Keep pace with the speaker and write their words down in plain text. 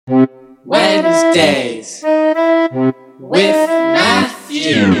Wednesdays with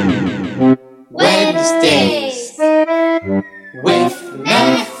Matthew. Wednesdays with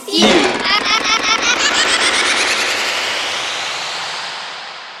Matthew.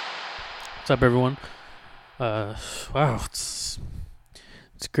 What's up, everyone? Wow, it's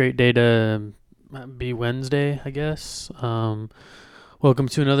a great day to be Wednesday, I guess. Welcome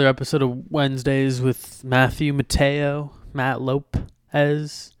to another episode of Wednesdays with Matthew, Mateo, Matt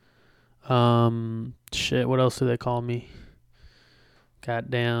Lopez. What else do they call me?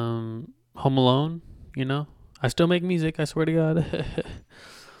 Goddamn Home Alone, you know? I still make music, I swear to God.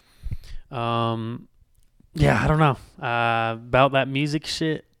 I don't know. About that music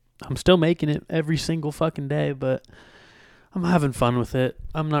shit, I'm still making it every single fucking day, but I'm having fun with it.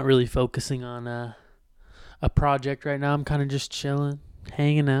 I'm not really focusing on a project right now. I'm kind of just chilling,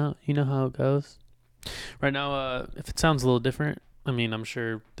 hanging out. You know how it goes. Right now, if it sounds a little different, I mean, I'm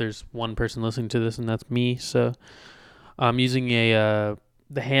sure there's one person listening to this, and that's me. So I'm using the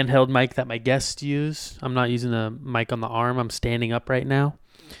handheld mic that my guests use. I'm not using the mic on the arm. I'm standing up right now.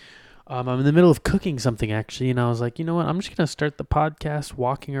 I'm in the middle of cooking something, actually, and I was like, you know what? I'm just going to start the podcast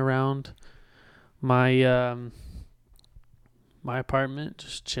walking around my my apartment,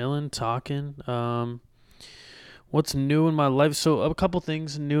 just chilling, talking. What's new in my life? So a couple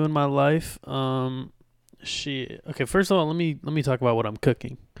things new in my life. First of all, let me talk about what I'm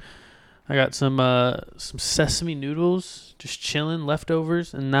cooking. I got some sesame noodles, just chilling,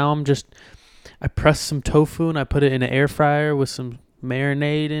 leftovers, and now I pressed some tofu and I put it in an air fryer with some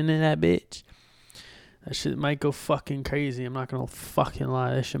marinade in that bitch. That shit might go fucking crazy. I'm not gonna fucking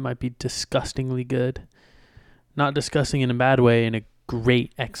lie. That shit might be disgustingly good. Not disgusting in a bad way, in a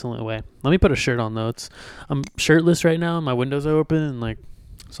great, excellent way. Let me put a shirt on though. I'm shirtless right now and my windows are open, and like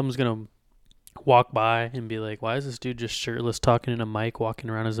someone's gonna walk by and be like, why is this dude just shirtless talking in a mic walking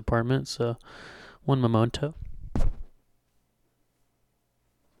around his apartment? So one memento.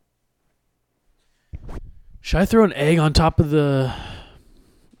 Should I throw an egg on top of the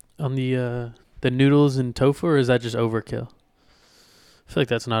noodles and tofu, or is that just overkill? I feel like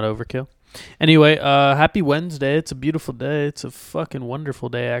that's not overkill. Anyway, happy Wednesday. It's a beautiful day. It's a fucking wonderful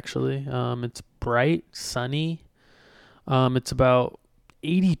day, actually. It's bright, sunny. It's about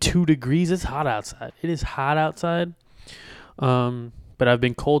 82 degrees. It's hot outside. It is hot outside. But I've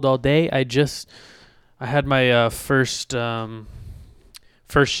been cold all day. I had my first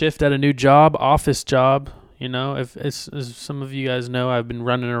shift at a new job, office job. You know, as some of you guys know, I've been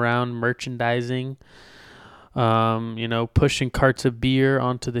running around merchandising, pushing carts of beer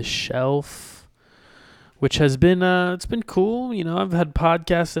onto the shelf, which has been, it's been cool. You know, I've had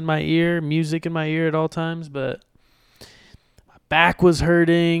podcasts in my ear, music in my ear at all times, but my back was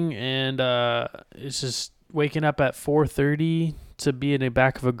hurting, and it's just waking up at 4:30 to be in the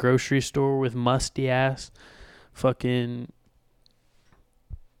back of a grocery store with musty ass, fucking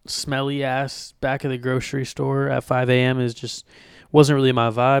smelly ass back of the grocery store at 5 a.m. wasn't really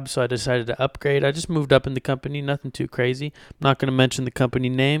my vibe, so I decided to upgrade. I just moved up in the company, nothing too crazy. I'm not going to mention the company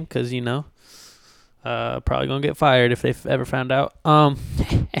name because, you know, probably going to get fired if they've ever found out.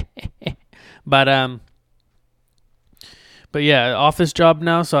 But yeah, office job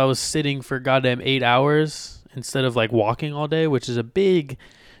now, so I was sitting for goddamn 8 hours instead of like walking all day, which is a big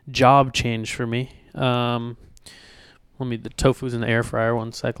job change for me. The tofu's in the air fryer.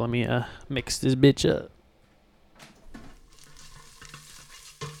 1 sec. Let me mix this bitch up.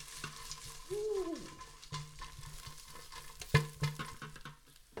 You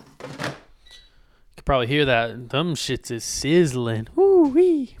can probably hear that. Them shits is sizzling.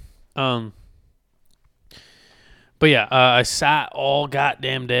 Woo-wee. But yeah, I sat all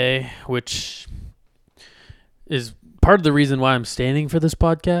goddamn day, which is part of the reason why I'm standing for this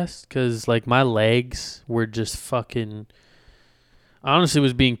podcast, because like my legs were just fucking, I honestly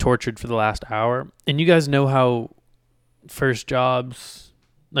was being tortured for the last hour. And you guys know how first jobs,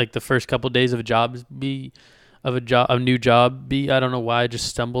 like the first couple of days of a new job be. I don't know why I just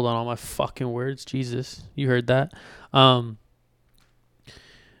stumbled on all my fucking words. Jesus, you heard that. A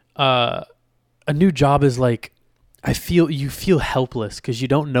new job is like, you feel helpless because you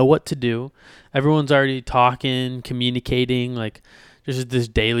don't know what to do. Everyone's already talking, communicating, like just this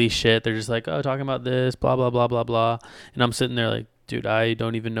daily shit. They're just like, oh, talking about this, blah, blah, blah, blah, blah. And I'm sitting there like, dude, I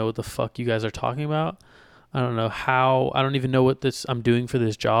don't even know what the fuck you guys are talking about. I don't even know what I'm doing for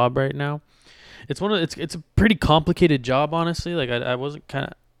this job right now. It's a pretty complicated job, honestly. Like I was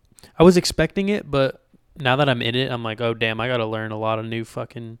expecting it, but now that I'm in it, I'm like, oh damn, I got to learn a lot of new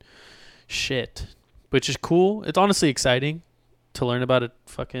fucking shit, which is cool. It's honestly exciting to learn about a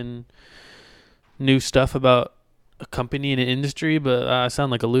fucking new stuff about a company in an industry, but I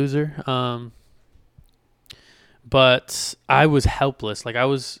sound like a loser. But I was helpless. Like I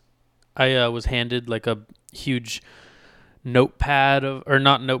was handed like a huge notepad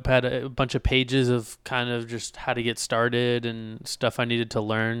a bunch of pages of kind of just how to get started and stuff I needed to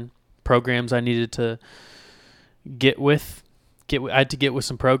learn, programs I needed to get with. I had to get with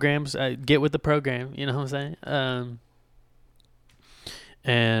some programs. Get with the program, you know what I'm saying?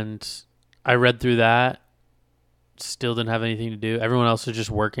 And I read through that. Still didn't have anything to do. Everyone else was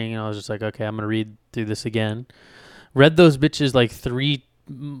just working, and I was just like, okay, I'm gonna read through this again. Read those bitches like three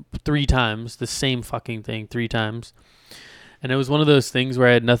times, the same fucking thing 3 times. And it was one of those things where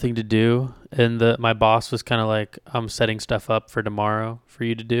I had nothing to do, and my boss was kind of like, I'm setting stuff up for tomorrow for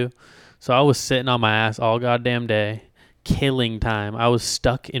you to do. So I was sitting on my ass all goddamn day, killing time. I was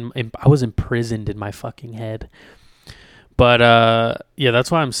I was imprisoned in my fucking head. But yeah, that's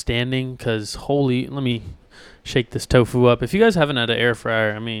why I'm standing, because let me shake this tofu up. If you guys haven't had an air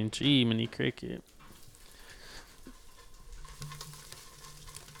fryer, I mean, gee, mini cricket.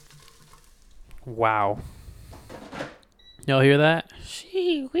 Wow. Y'all hear that?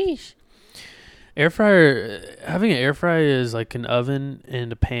 Sheesh. Air fryer, having an air fryer is like an oven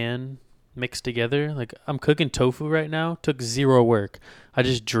and a pan mixed together. Like, I'm cooking tofu right now. Took 0 work. I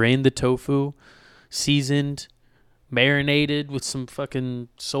just drained the tofu, seasoned, marinated with some fucking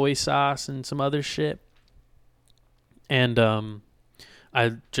soy sauce and some other shit. And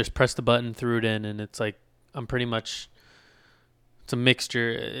I just pressed the button, threw it in, and it's like it's a mixture.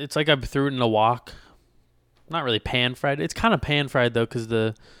 It's like I threw it in a wok. Not really pan fried. It's kind of pan fried though, because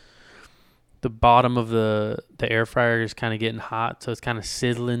the bottom of the air fryer is kind of getting hot, so it's kind of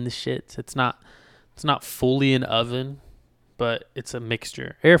sizzling the shit. It's not fully an oven, but it's a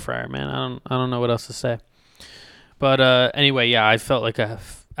mixture. Air fryer, man. I don't know what else to say. But anyway, yeah, I felt like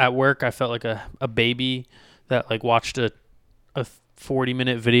at work I felt like a baby that like watched a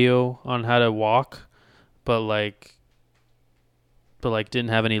 40-minute video on how to walk, but didn't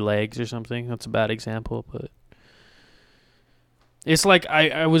have any legs or something. That's a bad example, but it's like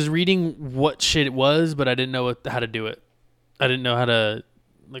I was reading what shit it was, but I didn't know how to do it. I didn't know how to,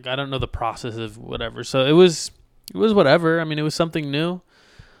 like, I don't know the process of whatever. So it was whatever. I mean, it was something new.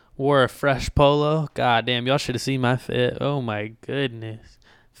 Wore a fresh polo. God damn, y'all should have seen my fit. Oh my goodness.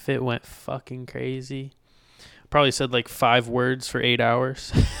 Fit went fucking crazy. Probably said like 5 words for 8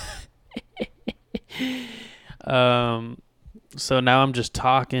 hours. So now I'm just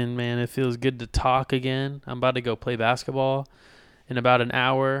talking, man. It feels good to talk again. I'm about to go play basketball in about an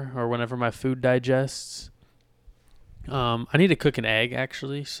hour or whenever my food digests. I need to cook an egg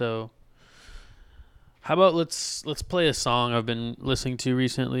actually, so how about let's play a song I've been listening to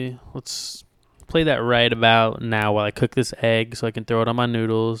recently. Let's play that right about now while I cook this egg so I can throw it on my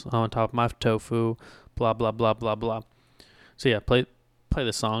noodles, on top of my tofu, blah blah blah blah blah. So yeah, play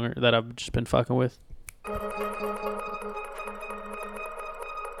the song that I've just been fucking with.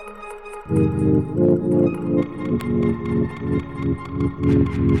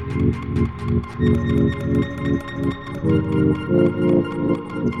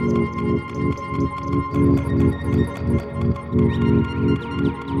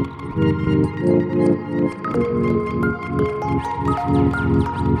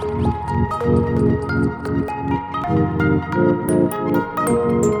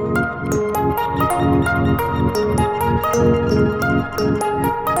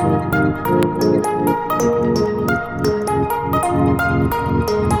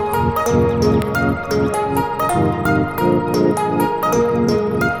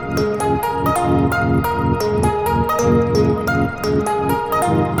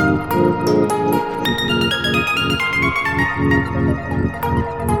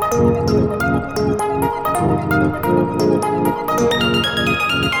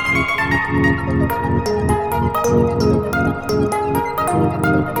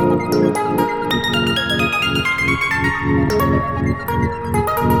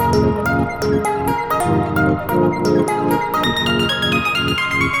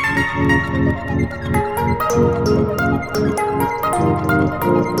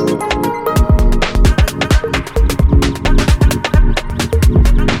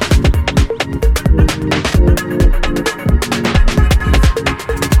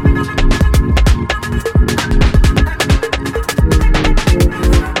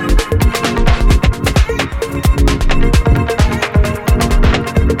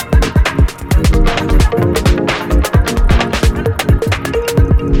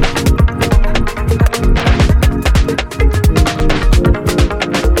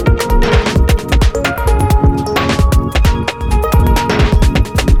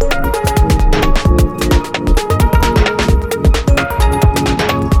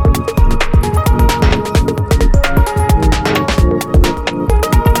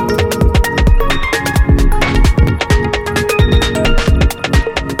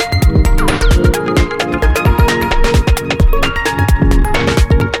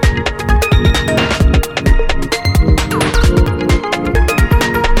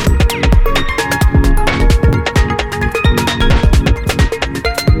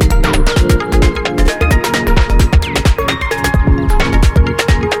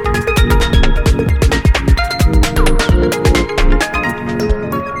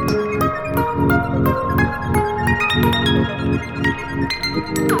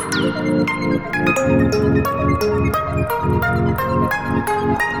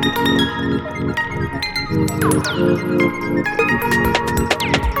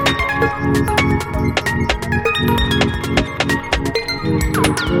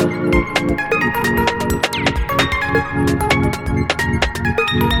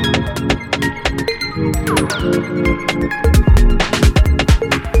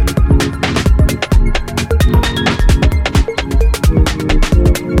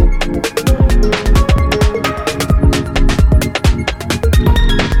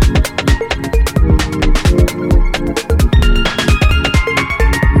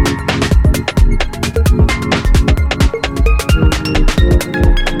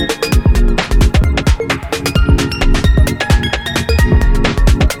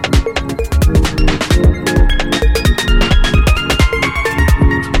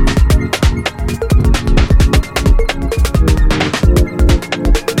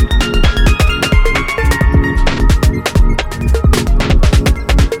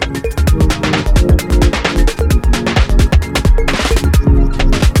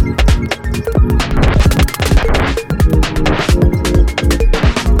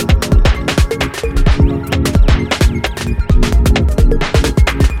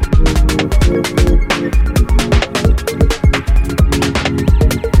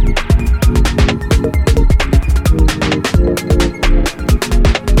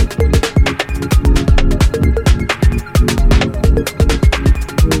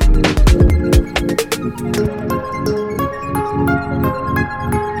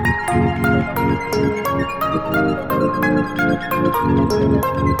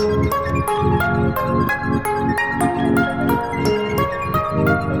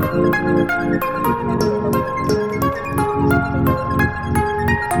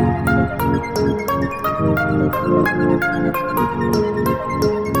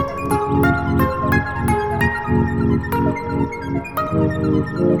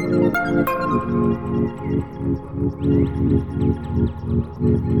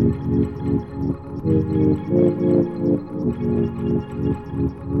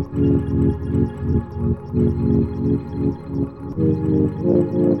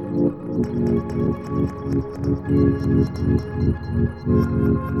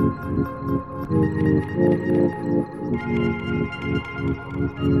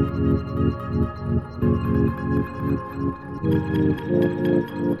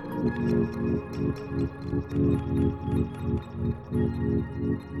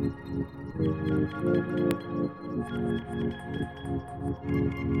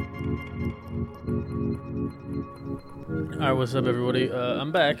 All right, what's up, everybody?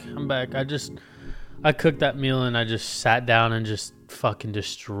 I'm back. I cooked that meal and I just sat down and just fucking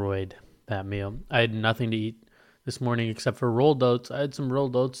destroyed that meal. I had nothing to eat this morning except for rolled oats. I had some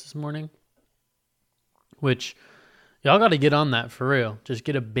rolled oats this morning, which y'all got to get on that for real. Just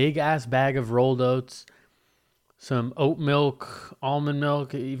get a big ass bag of rolled oats, some oat milk, almond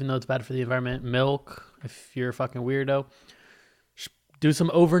milk, even though it's bad for the environment, milk, if you're a fucking weirdo. Do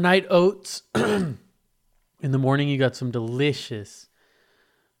some overnight oats. In the morning, you got some delicious,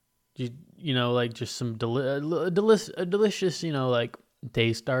 you know, like just some delicious, you know, like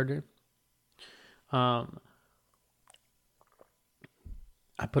day starter. I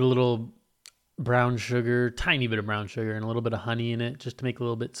put a little brown sugar, tiny bit of brown sugar, and a little bit of honey in it just to make it a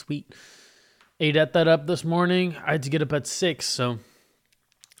little bit sweet. Ate that up this morning. I had to get up at 6, so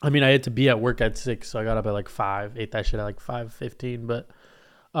I mean, I had to be at work at 6, so I got up at like 5. Ate that shit at like 5:15, but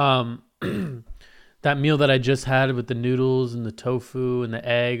that meal that I just had with the noodles and the tofu and the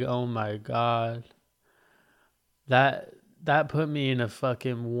egg, oh my God. That put me in a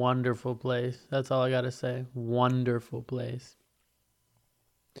fucking wonderful place. That's all I got to say. Wonderful place.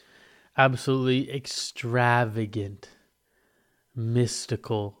 Absolutely extravagant,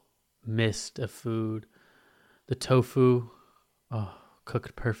 mystical mist of food. The tofu,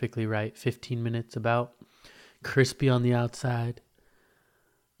 cooked perfectly right. 15 minutes about. Crispy on the outside.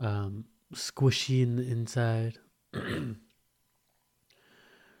 Squishy in the inside.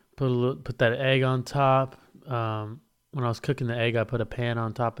 Put that egg on top. When I was cooking the egg, I put a pan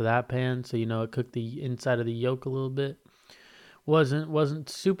on top of that pan, so you know it cooked the inside of the yolk a little bit. Wasn't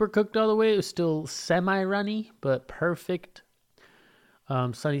super cooked all the way. It was still semi-runny, but perfect.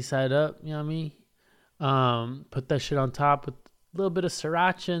 Sunny side up, you know what I mean? Put that shit on top with a little bit of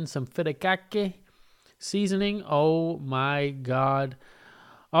sriracha and some furikake seasoning. Oh my God.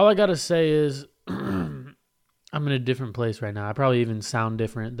 All I gotta say is I'm in a different place right now. I probably even sound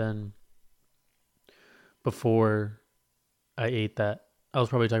different than before I ate that. I was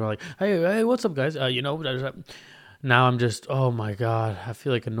probably talking about like, hey, what's up, guys? You know, now I'm just, oh my God, I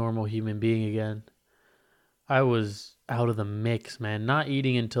feel like a normal human being again. I was out of the mix, man. Not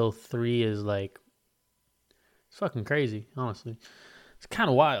eating until 3 is like, it's fucking crazy, honestly. It's kind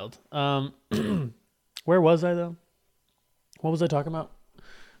of wild. Where was I though? What was I talking about? I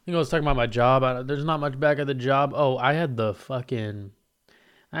think I was talking about my job. There's not much back at the job. Oh, I had the fucking.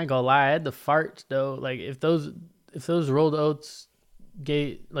 I ain't gonna lie, I had the farts though. Like if those rolled oats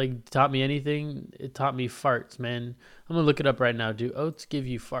taught me anything, it taught me farts, man. I'm gonna look it up right now. Do oats give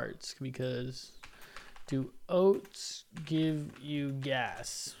you farts? Because do oats give you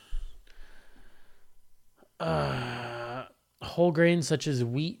gas? Whole grains such as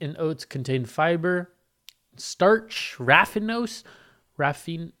wheat and oats contain fiber, starch, raffinose, I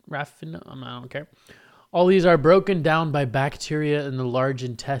don't care. All these are broken down by bacteria in the large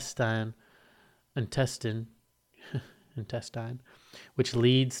intestine, which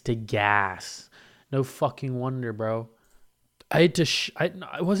leads to gas. No fucking wonder, bro. I had to.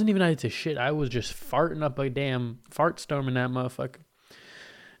 I wasn't even I had to shit. I was just farting up a damn fart storm in that motherfucker.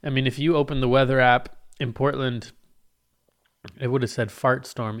 I mean, if you open the weather app in Portland, it would have said fart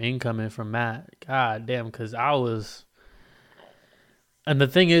storm incoming from Matt. God damn, because I was. And the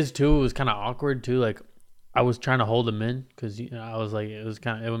thing is, too, it was kind of awkward, too. Like, I was trying to hold him in because, I was like,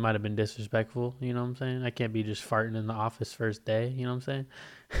 it might have been disrespectful. You know what I'm saying? I can't be just farting in the office first day. You know what I'm saying?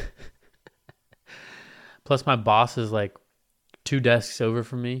 Plus, my boss is like 2 desks over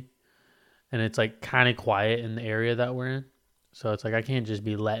from me. And it's like kind of quiet in the area that we're in. So it's like I can't just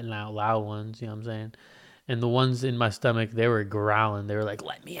be letting out loud ones. You know what I'm saying? And the ones in my stomach, they were growling. They were like,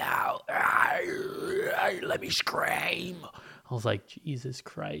 let me out. Let me scream. I was like, Jesus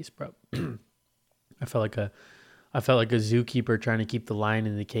Christ, bro. I felt like a zookeeper trying to keep the lion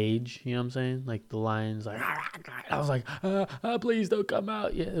in the cage. You know what I'm saying? Like the lion's like, I was like, please don't come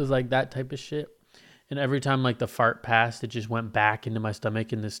out. Yeah, it was like that type of shit. And every time like the fart passed, it just went back into my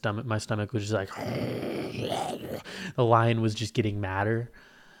stomach, and my stomach was just like, the lion was just getting madder.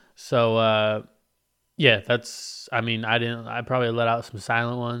 So, yeah, I probably let out some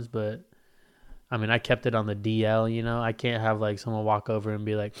silent ones, but I mean, I kept it on the DL, you know? I can't have like someone walk over and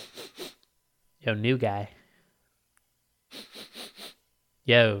be like, yo, new guy.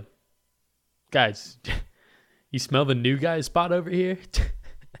 Yo, guys, you smell the new guy spot over here?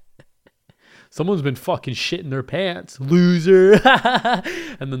 Someone's been fucking shitting their pants, loser.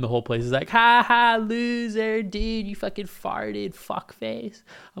 And then the whole place is like, ha ha, loser, dude, you fucking farted, fuckface.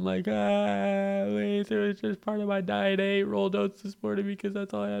 I'm like, wait, it was just part of my diet. I ate rolled oats this morning because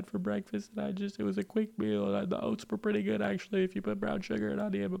that's all I had for breakfast, and it was a quick meal, and the oats were pretty good actually if you put brown sugar in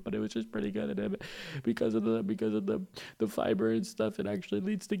on them, but it was just pretty good, and because of the fiber and stuff, it actually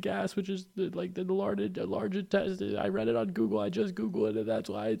leads to gas, which is the large intestine. I read it on Google. I just Googled it, and that's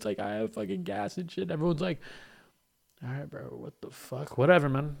why it's like I have fucking gas and shit. Everyone's like, all right, bro, what the fuck? Whatever,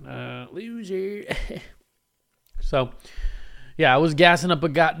 man. Loser. So, yeah, I was gassing up a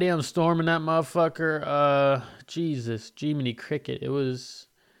goddamn storm in that motherfucker. Jesus, Jiminy Cricket. It was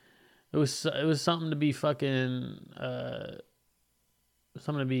something to be fucking,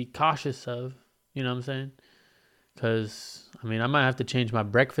 something to be cautious of. You know what I'm saying? Because, I mean, I might have to change my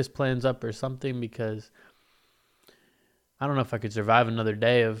breakfast plans up or something, because I don't know if I could survive another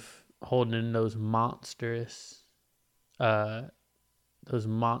day of holding in those monstrous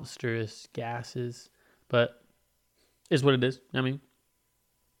gases, but is what it is. I mean,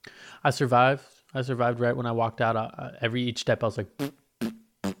 I survived right when I walked out. Each step I was like,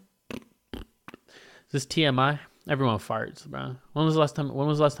 is this TMI? Everyone farts, bro. When was the last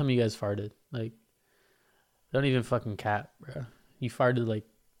time you guys farted? Like, don't even fucking cap, bro. You farted like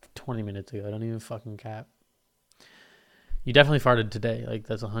 20 minutes ago. Don't even fucking cap. You definitely farted today. Like,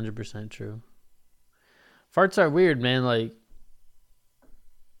 that's 100% true. Farts are weird, man. Like,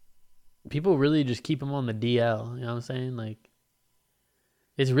 people really just keep them on the DL. You know what I'm saying? Like,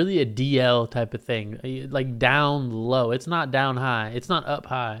 it's really a DL type of thing. Like, down low. It's not down high. It's not up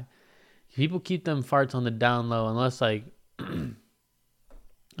high. People keep them farts on the down low unless, like,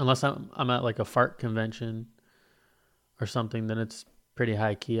 unless I'm at, like, a fart convention or something, then it's pretty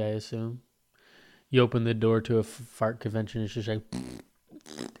high key, I assume. You open the door to a fart convention, it's just like, and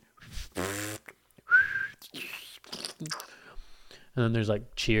then there's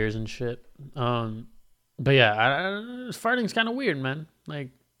like cheers and shit. But yeah, farting's kind of weird, man. Like,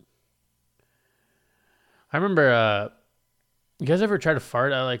 I remember, you guys ever try to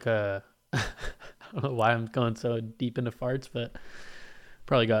fart at like a, I don't know why I'm going so deep into farts, but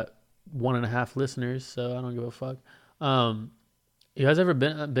probably got 1.5 listeners, so I don't give a fuck. You guys ever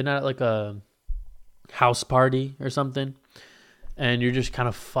been at like a house party or something, and you're just kind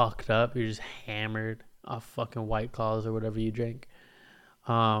of fucked up, you're just hammered off fucking White Claws or whatever you drink,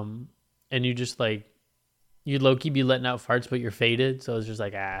 and you just like you low-key be letting out farts, but you're faded. So it's just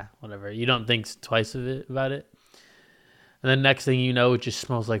like, whatever. You don't think twice about it. And then next thing you know, it just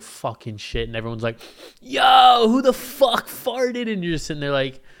smells like fucking shit. And everyone's like, yo, who the fuck farted? And you're just sitting there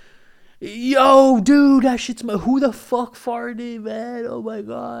like, yo, dude, that shit smells. Who the fuck farted, man? Oh my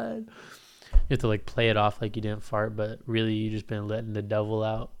God. You have to like play it off like you didn't fart, but really you just been letting the devil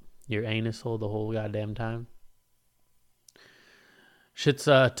out your anus hole the whole goddamn time. Shit's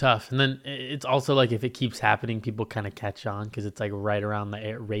tough. And then it's also like if it keeps happening, people kind of catch on because it's like right around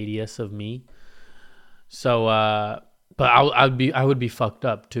the radius of me. So, but I would be fucked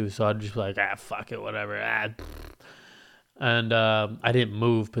up too. So I'd just be like, fuck it, whatever. And I didn't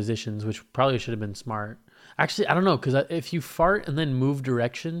move positions, which probably should have been smart. Actually, I don't know, because if you fart and then move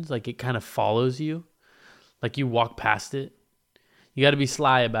directions, like it kind of follows you. Like you walk past it. You got to be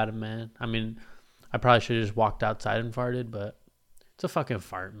sly about it, man. I mean, I probably should have just walked outside and farted, but it's a fucking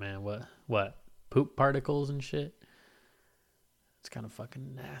fart, man. What? Poop particles and shit? It's kind of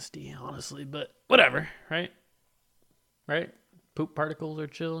fucking nasty, honestly, but whatever, right? Right? Poop particles are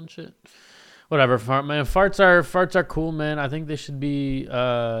chill and shit. Whatever, man. Farts are cool, man. I think they should be.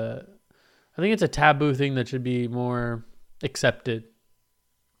 I think it's a taboo thing that should be more accepted.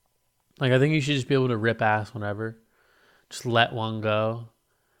 Like I think you should just be able to rip ass whenever. Just let one go.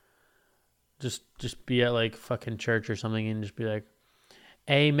 Just be at like fucking church or something and just be like,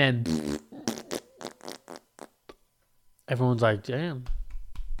 amen. Everyone's like, damn.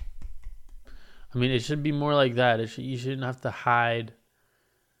 I mean, it should be more like that. You shouldn't have to hide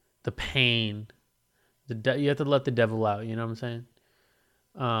the pain. You have to let the devil out. You know what I'm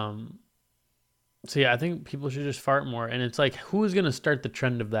saying? So yeah, I think people should just fart more. And it's like, who's going to start the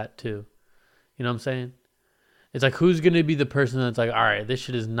trend of that too? You know what I'm saying? It's like, who's going to be the person that's like, all right, this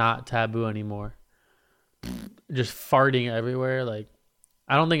shit is not taboo anymore. Just farting everywhere. Like,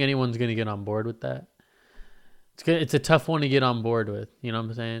 I don't think anyone's going to get on board with that. It's a tough one to get on board with. You know what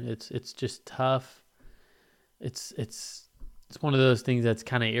I'm saying? It's just tough. It's one of those things that's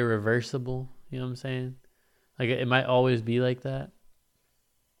kind of irreversible. You know what I'm saying? Like it might always be like that.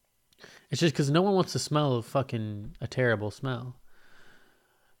 It's just because no one wants to smell a terrible smell.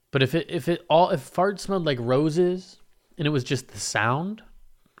 But if fart smelled like roses and it was just the sound,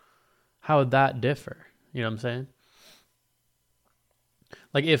 how would that differ? You know what I'm saying?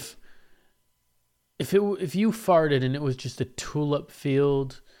 Like if you farted and it was just a tulip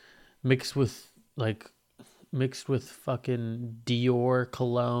field mixed with fucking Dior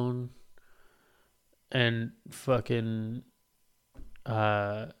cologne and fucking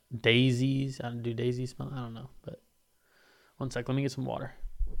daisies. I don't do daisies smell. I don't know, but one sec. Let me get some water.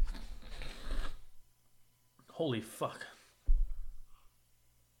 Holy fuck.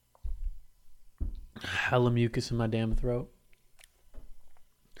 Hella mucus in my damn throat.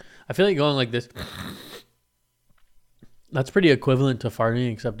 I feel like going like this. That's pretty equivalent to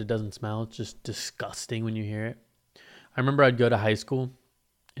farting, except it doesn't smell. It's just disgusting when you hear it. I remember I'd go to high school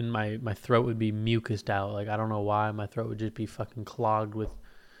and my throat would be mucused out. Like, I don't know why. My throat would just be fucking clogged with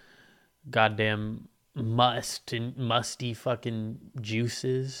goddamn musty fucking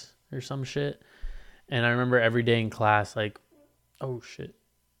juices or some shit. And I remember every day in class, like, oh shit.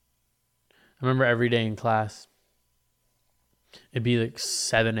 I remember every day in class, it'd be like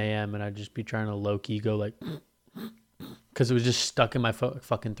 7 a.m. and I'd just be trying to low-key go like, because it was just stuck in my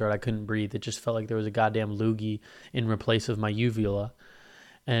fucking throat. I couldn't breathe. It just felt like there was a goddamn loogie in place of my uvula.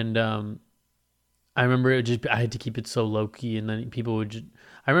 And I remember I had to keep it so low-key, and then people would just,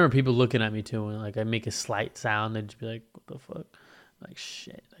 I remember people looking at me too, and like I make a slight sound, they'd just be like, what the fuck? I'm like,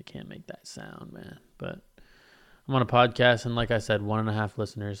 shit, I can't make that sound, man. But I'm on a podcast, and like I said, 1.5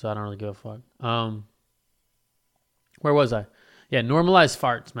 listeners, so I don't really give a fuck. Where was I? Yeah, normalize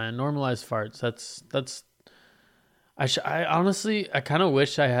farts, man. Normalize farts. That's. I honestly, I kind of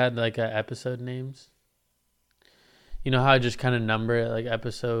wish I had like episode names. You know how I just kind of number it, like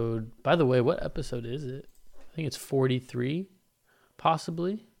episode. By the way, what episode is it? I think it's 43,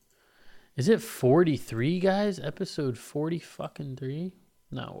 possibly. Is it 43, guys? Episode 40 fucking 3?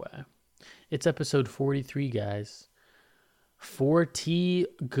 No way. It's episode 43, guys. 4T,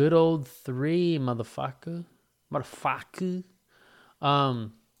 good old 3, motherfucker. But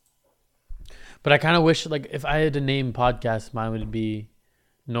I kind of wish, like, if I had to name podcasts, mine would be,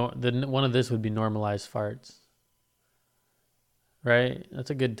 one of this would be Normalized Farts. Right? That's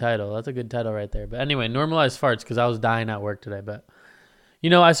a good title. That's a good title right there. But anyway, Normalized Farts, because I was dying at work today. But, you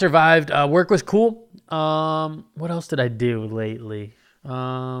know, I survived. Work was cool. What else did I do lately?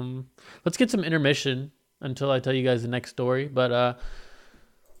 Let's get some intermission until I tell you guys the next story. But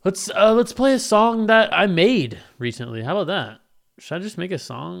let's play a song that I made recently. How about that? Should I just make a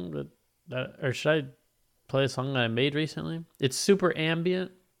song that or should I play a song that I made recently. It's super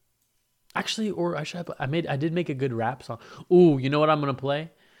ambient. Actually, or I did make a good rap song. Ooh, you know what I'm gonna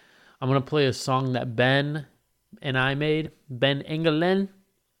play? I'm gonna play a song that Ben and I made. Ben England.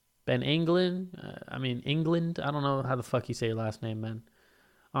 I mean England. I don't know how the fuck you say your last name, man.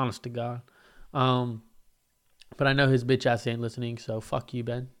 Honest to God. But I know his bitch ass ain't listening, so fuck you,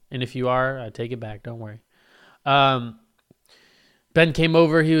 Ben. And if you are, I take it back. Don't worry. Ben came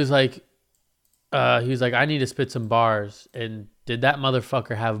over. He was like, I need to spit some bars. And did that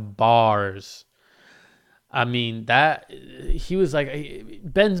motherfucker have bars? I mean, he was like,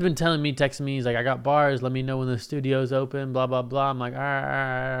 Ben's been telling me, texting me, he's like, I got bars. Let me know when the studio's open, blah, blah, blah. I'm like, all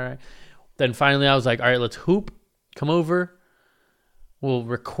right. Then finally I was like, all right, let's hoop. Come over. We'll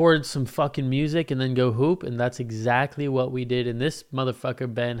record some fucking music and then go hoop. And that's exactly what we did. And this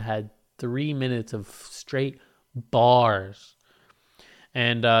motherfucker, Ben, had 3 minutes of straight bars.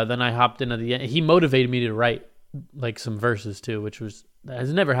 And then I hopped into the end. He motivated me to write like some verses too, that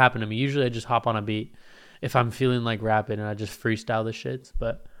has never happened to me. Usually I just hop on a beat if I'm feeling like rapping and I just freestyle the shits.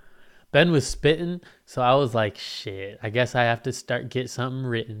 But Ben was spitting, so I was like, shit, I guess I have to get something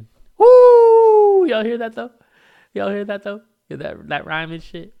written. Woo! Y'all hear that though? That rhyme and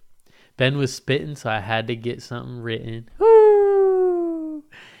shit. Ben was spitting, so I had to get something written. Woo!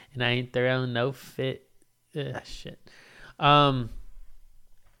 And I ain't throwing no fit. Shit.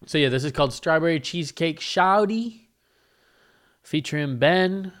 So yeah, this is called Strawberry Cheesecake Shawty, featuring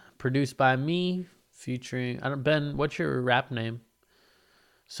Ben, produced by me, featuring Ben, what's your rap name?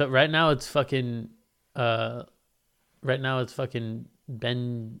 So right now it's fucking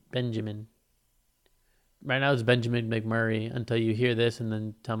Benjamin. Right now it's Benjamin McMurray until you hear this and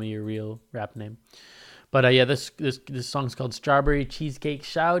then tell me your real rap name. But yeah, this song's called Strawberry Cheesecake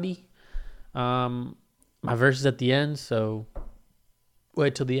Shawty. My verse is at the end, so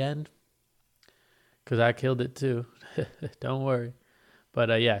wait till the end, because I killed it too. Don't worry.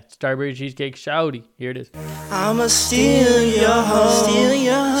 But yeah, Strawberry Cheesecake Shawty. Here it is. I'ma steal your hoe, steal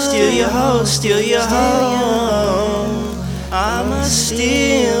your hoe, steal your hoe. I'ma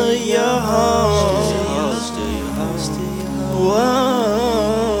steal your hoe.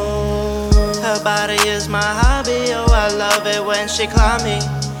 Whoa. Her body is my hobby, oh I love it when she climb me.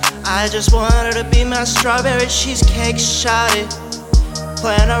 I just want her to be my strawberry cheesecake shawty.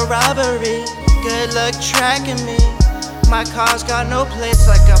 Plan a robbery, good luck tracking me. My car's got no place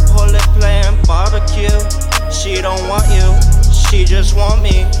like a Polish playing barbecue. She don't want you, she just want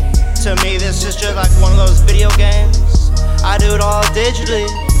me. To me this is just like one of those video games. I do it all digitally,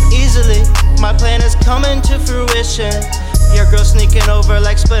 easily. My plan is coming to fruition. Your girl sneaking over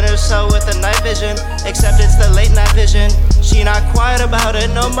like Splinter Cell with the night vision. Except it's the late night vision. She not quiet about it,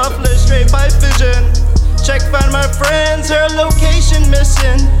 no muffler, straight pipe vision. Check, find my friends, her location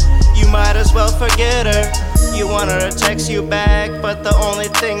missing. You might as well forget her. You want her to text you back, but the only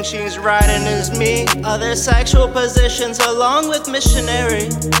thing she's writing is me. Other sexual positions along with missionary,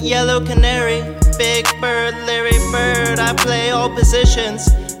 yellow canary, big bird, Larry Bird. I play all positions,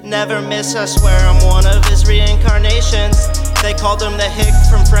 never miss, I swear I'm one of his reincarnations. They called him the hick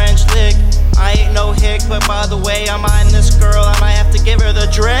from French Lick. I ain't no hick, but by the way I'm eyeing this girl, I might have to give her the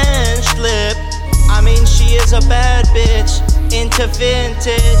drenched lip. I mean she is a bad bitch, into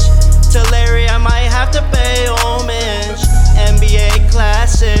vintage. To Larry I might have to pay homage. NBA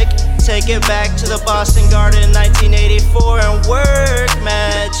classic, take it back to the Boston Garden 1984 and work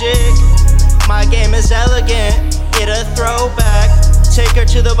magic. My game is elegant, get a throwback. Take her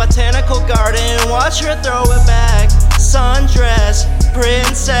to the botanical garden, watch her throw it back. Sundress,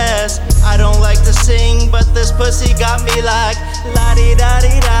 princess. I don't like to sing, but this pussy got me like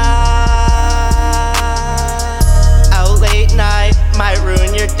la-di-da-di-da. Out late night, might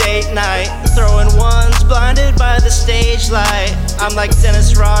ruin your date night. Throwing ones, blinded by the stage light. I'm like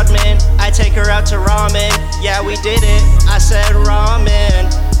Dennis Rodman, I take her out to ramen. Yeah, we did it, I said ramen.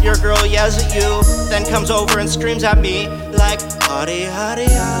 Your girl yells at you, then comes over and screams at me like hottie, hottie,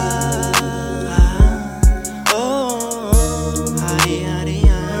 ah. Oh, hottie, hottie, ah.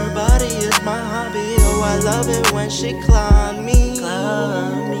 Her body is my hobby, oh I love it when she climb me.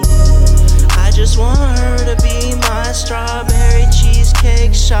 I just want her to be my strawberry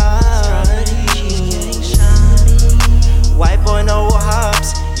cheesecake shawty. White boy no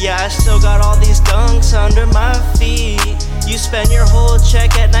hops, yeah I still got all these dunks under my feet. You spend your whole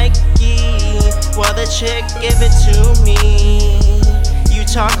check at Nike, while the chick give it to me. You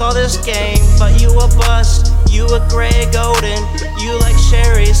talk all this game, but you a bust, you a Grey Golden. You like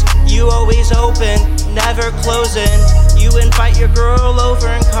Sherry's, you always open, never closing. You invite your girl over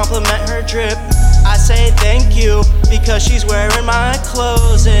and compliment her drip. I say thank you, because she's wearing my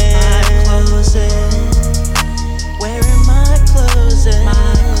clothing. wearing my clothing.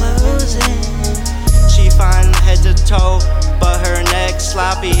 She fine head to toe, but her neck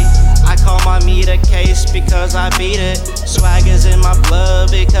sloppy. I call my meat a case because I beat it. Swag is in my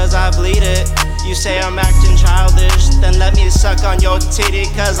blood because I bleed it. You say I'm acting childish, then let me suck on your titty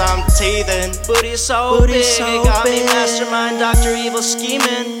cause I'm teething. Booty so big, it got me mastermind Dr. Evil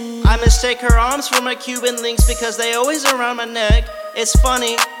scheming. I mistake her arms for my Cuban links because they always around my neck. It's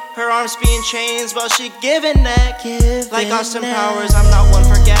funny, her arms being chains while she giving neck. Like Austin Powers, I'm not one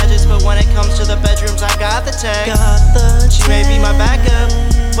for gadgets, but when it comes to the bedrooms, I got the tech. She may be my backup,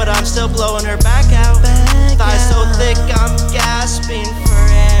 but I'm still blowing her back out. Thighs so thick, I'm gasping for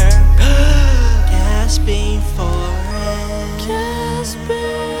air. Gasping for air.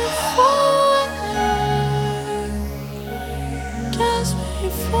 Gasping for air.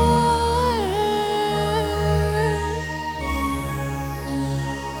 Gasping for air.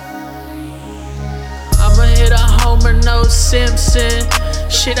 I'ma hit a Homer, no Simpson.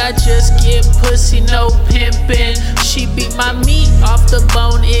 Shit, I just get pussy, no pimpin'. She beat my meat off the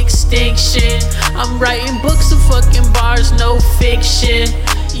bone, extinction. I'm writing books of fucking bars, no fiction.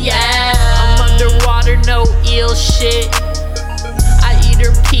 Yeah, I'm underwater, no eel shit. I eat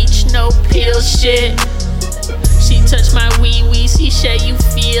her peach, no peel shit. She touched my wee-wee, she said you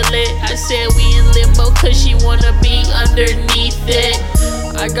feel it. I said we in limbo cause she wanna be underneath it.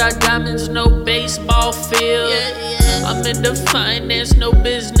 I got diamonds, no baseball field. I'm into finance, no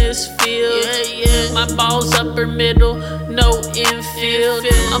business field. My ball's upper middle, no infield.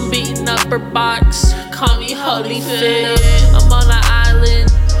 I'm beating upper box, call me Holyfield. I'm on an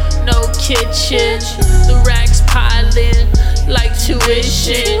island, no kitchen. The racks piling like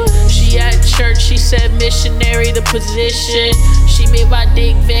tuition. She at church, she said missionary the position. She made my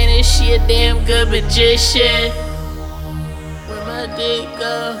dick vanish, she a damn good magician. Where my dick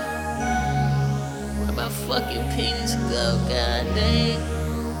go? Where my fucking penis go? God dang.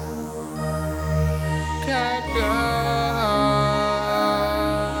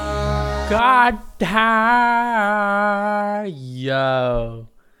 God damn. Yo.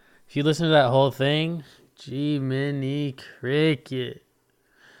 If you listen to that whole thing, G Mini Cricket.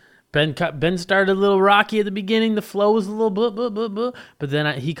 Ben started a little rocky at the beginning. The flow was a little but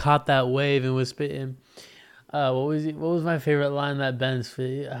then he caught that wave and was spitting. What was my favorite line that Ben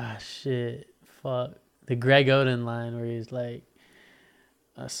spit? Fuck. The Greg Oden line where he's like,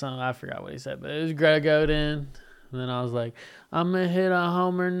 I forgot what he said, but it was Greg Oden. And then I was like, I'm gonna hit a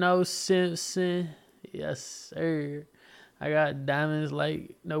Homer, no Simpson. Yes, sir. I got diamonds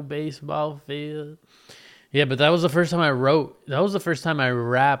like no baseball field. Yeah, but that was the first time I wrote. That was the first time I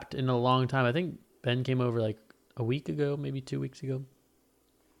rapped in a long time. I think Ben came over like a week ago, maybe 2 weeks ago,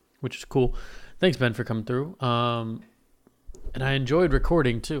 which is cool. Thanks, Ben, for coming through. And I enjoyed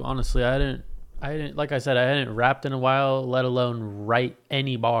recording too. Honestly, I didn't. Like I said, I hadn't rapped in a while, let alone write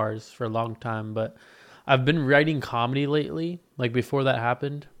any bars for a long time. But I've been writing comedy lately. Like before that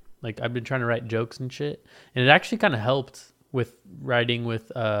happened, like I've been trying to write jokes and shit, and it actually kind of helped with writing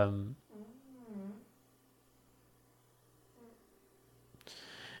with.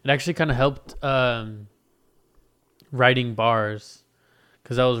 It actually kind of helped writing bars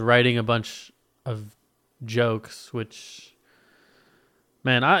because I was writing a bunch of jokes, which,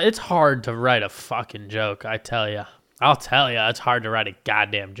 man, it's hard to write a fucking joke, I tell you. I'll tell you, it's hard to write a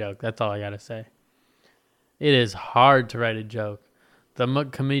goddamn joke. That's all I got to say. It is hard to write a joke. The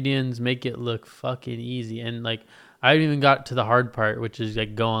comedians make it look fucking easy. And, like, I haven't even got to the hard part, which is,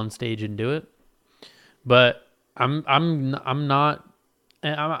 like, go on stage and do it. But I'm not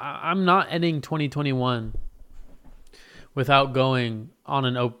ending 2021 without going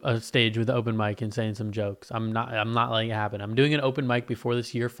on a stage with an open mic and saying some jokes. I'm not letting it happen. I'm doing an open mic before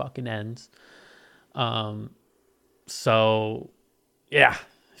this year fucking ends. So yeah,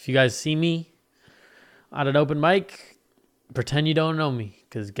 if you guys see me at an open mic, pretend you don't know me,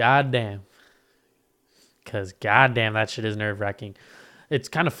 cause goddamn, that shit is nerve-wracking. It's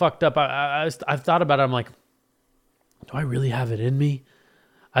kind of fucked up. I've thought about it. I'm like, do I really have it in me?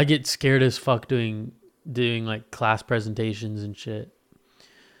 I get scared as fuck doing like class presentations and shit.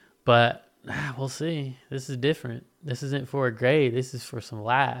 But we'll see. This is different. This isn't for a grade. This is for some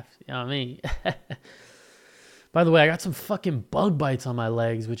laughs. You know what I mean? By the way, I got some fucking bug bites on my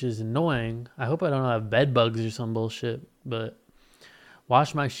legs, which is annoying. I hope I don't have bed bugs or some bullshit. But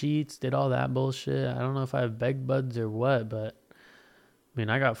washed my sheets, did all that bullshit. I don't know if I have bed bugs or what, but I mean,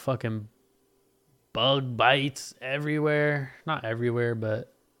 I got fucking bug bites everywhere. Not everywhere,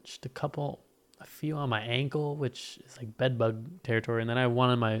 but just a few on my ankle, which is like bed bug territory. And then I have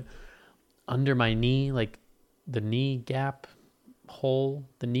one under my knee, like the knee gap hole,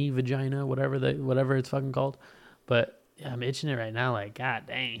 the knee vagina, whatever it's fucking called. But yeah, I'm itching it right now. Like, god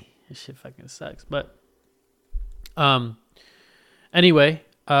dang, this shit fucking sucks. But anyway,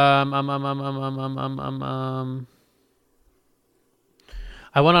 I went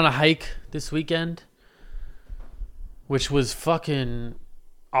on a hike this weekend, which was fucking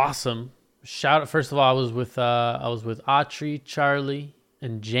awesome. First of all, I was with Autry, Charlie,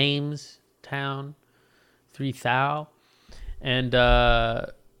 and James Town, 3000, and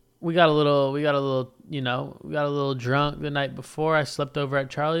we got a little drunk the night before. I slept over at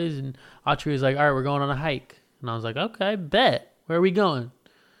Charlie's, and Autry was like, "All right, we're going on a hike," and I was like, "Okay, bet. Where are we going?"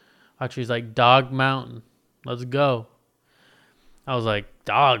 Autry's like, "Dog Mountain. Let's go." I was like,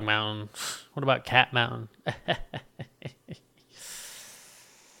 "Dog Mountain? What about Cat Mountain?"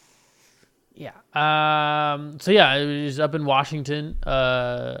 Yeah. So yeah, it was up in Washington.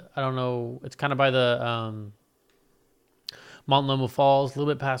 I don't know. It's kind of by the Mount Loma Falls, a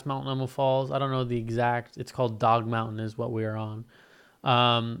little bit past Mount Loma Falls. I don't know the exact. It's called Dog Mountain is what we are on.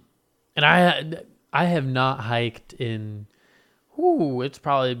 And I have not hiked in. It's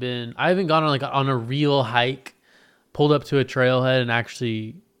probably been. I haven't gone on a real hike, pulled up to a trailhead and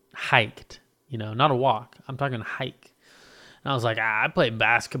actually hiked. Not a walk. I'm talking hike. And I was like, I play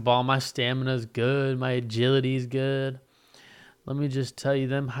basketball. My stamina's good. My agility's good. Let me just tell you,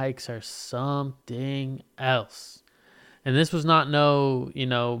 them hikes are something else. And this was not blue.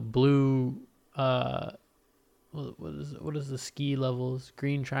 What is the ski levels?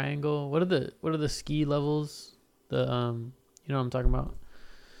 Green triangle. What are the ski levels? You know what I'm talking about?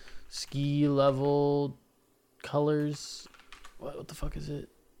 Ski level colors. What the fuck is it?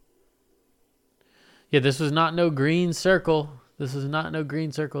 Yeah, this was not no green circle. This was not no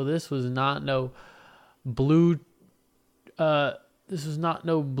blue. This was not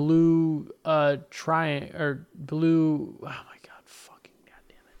no blue triangle or blue. Oh my god, fucking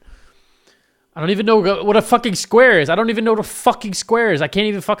goddamn it! I don't even know what a fucking square is. I can't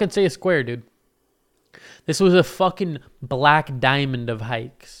even fucking say a square, dude. This was a fucking black diamond of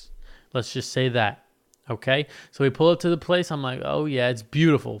hikes. Let's just say that. Okay, so we pull up to the place. I'm like, oh yeah, it's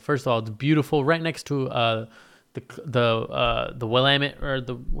beautiful. First of all, it's beautiful, right next to the Willamette, or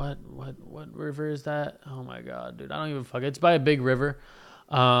the what river is that? Oh my god, dude, I don't even fuck. It's by a big river,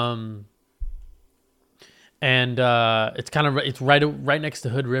 and it's right next to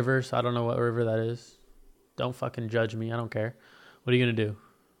Hood River. So I don't know what river that is. Don't fucking judge me. I don't care. What are you gonna do?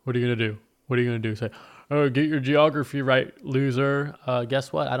 Say, oh, get your geography right, loser.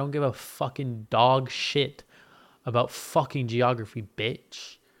 Guess what? I don't give a fucking dog shit about fucking geography,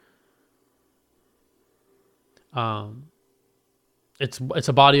 bitch. It's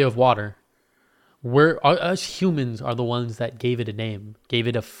a body of water. Us humans are the ones that gave it a name, gave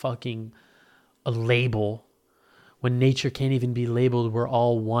it a label. When nature can't even be labeled, we're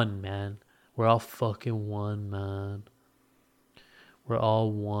all one, man. We're all fucking one, man. We're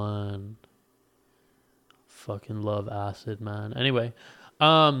all one. Fucking love acid, man. Anyway,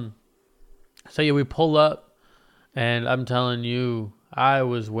 so yeah, we pull up, and I'm telling you, I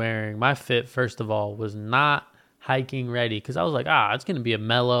was wearing my fit. First of all, was not hiking ready, because I was like, it's gonna be a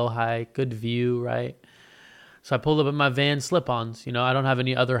mellow hike, good view, right? So I pulled up in my Van slip-ons. I don't have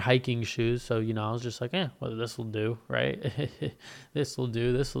any other hiking shoes, so I was just like, well, this will do, right? This will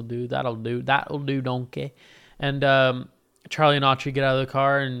do, that'll do, donkey. And Charlie and Autry get out of the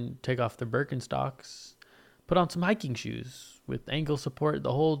car and take off their Birkenstocks, put on some hiking shoes with ankle support,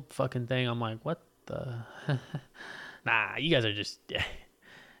 the whole fucking thing. I'm like, what the? Nah, you guys are just,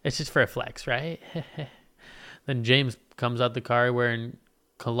 it's just for a flex, right? Then James comes out the car wearing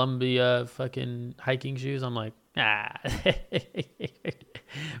Columbia fucking hiking shoes. I'm like,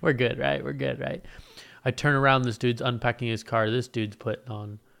 we're good, right? I turn around, this dude's unpacking his car. This dude's putting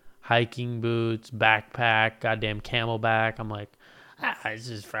on hiking boots, backpack, goddamn Camelback. I'm like,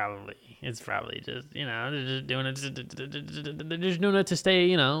 it's probably just, they're just doing it to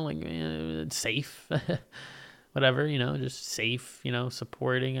stay, safe. Whatever, just safe,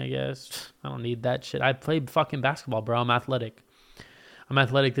 supporting, I guess. I don't need that shit. I played fucking basketball, bro. I'm athletic.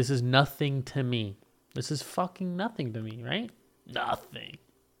 This is nothing to me. This is fucking nothing to me, right? Nothing.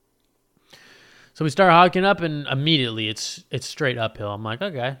 So we start hiking up, and immediately it's straight uphill. I'm like,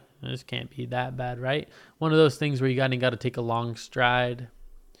 okay, this can't be that bad, right? One of those things where you got to take a long stride.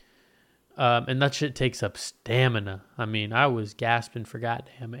 And that shit takes up stamina. I mean, I was gasping for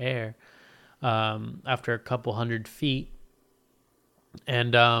goddamn air after a couple 100 feet.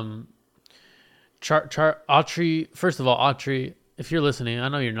 And Autry, first of all, Autry, if you're listening, I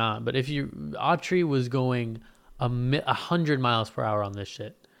know you're not, but Autry was going 100 miles per hour on this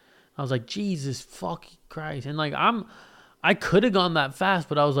shit. I was like, Jesus fucking Christ. And like, I'm I could have gone that fast,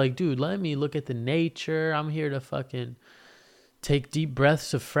 but I was like, dude, let me look at the nature. I'm here to fucking take deep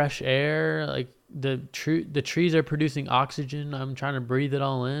breaths of fresh air. Like the trees are producing oxygen. I'm trying to breathe it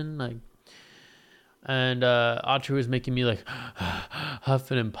all in. Like, and Autry was making me like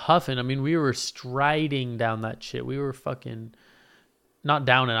huffing and puffing. I mean, we were striding down that shit. We were fucking not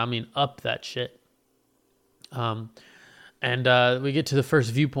down it. I mean, up that shit. And we get to the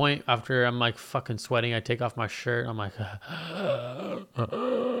first viewpoint after I'm like fucking sweating. I take off my shirt. I'm like,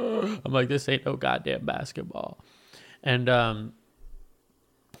 this ain't no goddamn basketball. And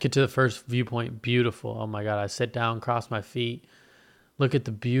get to the first viewpoint. Beautiful. Oh my God. I sit down, cross my feet, look at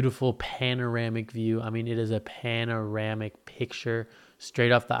the beautiful panoramic view. I mean, it is a panoramic picture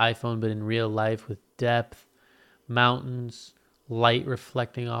straight off the iPhone, but in real life with depth, mountains, light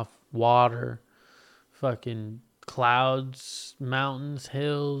reflecting off water, fucking clouds, mountains,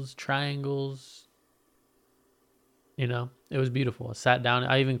 hills, triangles. You know, it was beautiful. I sat down.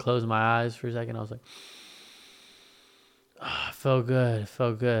 I even closed my eyes for a second. I was like, oh, felt good.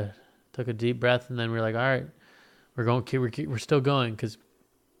 Felt good. Took a deep breath, and then we're like, all right, we're still going because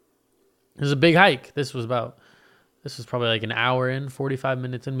it was a big hike. This was probably like an hour in, 45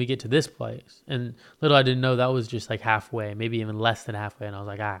 minutes in. We get to this place, and little I didn't know that was just like halfway, maybe even less than halfway. And I was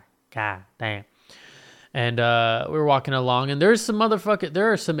like, God damn. And we were walking along, and there are some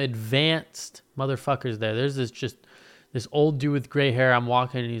advanced motherfuckers there. There's this old dude with gray hair. I'm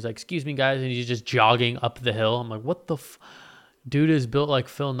walking, and he's like, excuse me, guys. And he's just jogging up the hill. I'm like, what the dude is built like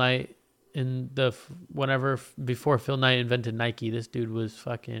Phil Knight before Phil Knight invented Nike. This dude was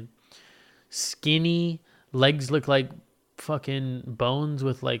fucking skinny. Legs look like fucking bones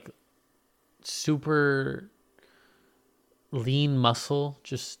with like super lean muscle.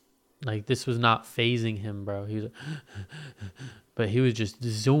 Just like this was not phasing him, bro. But he was just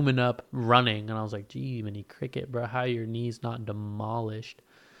zooming up, running, and I was like, "Gee, mini cricket, bro, how are your knees not demolished?"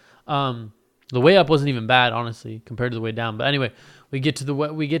 The way up wasn't even bad, honestly, compared to the way down. But anyway, we get to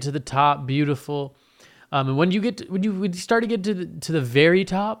the top, beautiful. And when you start to get to the very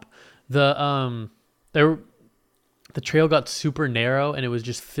top, the trail got super narrow and it was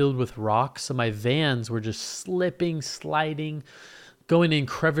just filled with rocks. So my Vans were just slipping, sliding, going in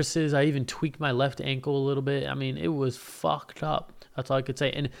crevices. I even tweaked my left ankle a little bit. I mean, it was fucked up. That's all I could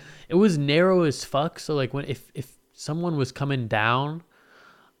say. And it was narrow as fuck. So like if someone was coming down,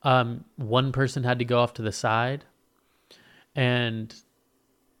 one person had to go off to the side, and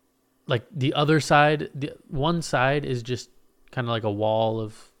like the other side, one side is just kind of like a wall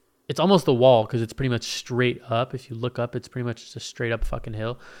of, it's almost a wall because it's pretty much straight up. If you look up, it's pretty much just a straight up fucking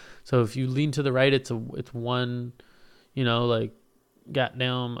hill. So if you lean to the right, it's one, like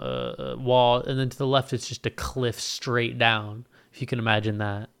goddamn wall, and then to the left, it's just a cliff straight down. If you can imagine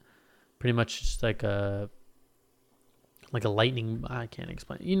that, pretty much just like a lightning. I can't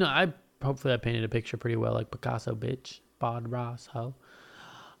explain. Hopefully I painted a picture pretty well, like Picasso, bitch, Bob Ross, ho.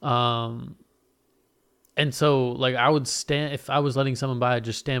 And so like I would stand, if I was letting someone by, I'd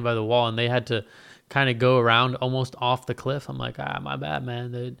just stand by the wall, and they had to kind of go around almost off the cliff. I'm like, my bad,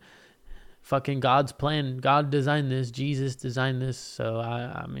 man. The fucking God's plan. God designed this. Jesus designed this. So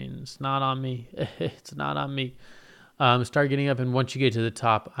I mean, it's not on me. It's not on me. Start getting up, and once you get to the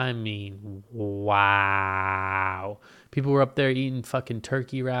top, I mean, wow. People were up there eating fucking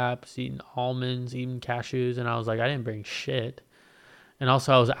turkey wraps, eating almonds, eating cashews, and I was like, I didn't bring shit. And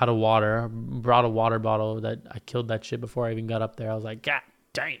also I was out of water. I brought a water bottle that I killed that shit before I even got up there. I was like, God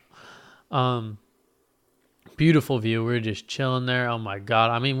damn. Beautiful view. We were just chilling there. Oh my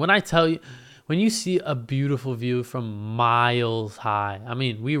God. I mean, when you see a beautiful view from miles high, I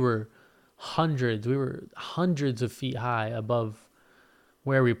mean, we were hundreds of feet high above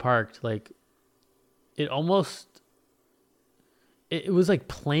where we parked. Like it was like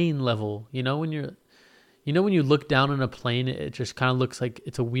plane level, when when you look down on a plane, it just kind of looks like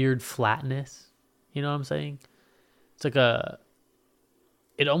it's a weird flatness. You know what I'm saying? It's like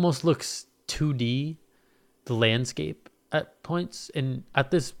it almost looks 2D, the landscape at points. And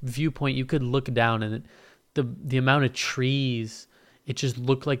at this viewpoint, you could look down, and the amount of trees, it just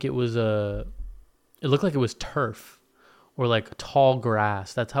looked like it was turf or like tall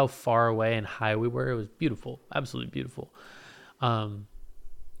grass. That's how far away and high we were. It was beautiful, absolutely beautiful. So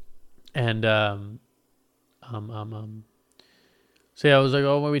yeah, I was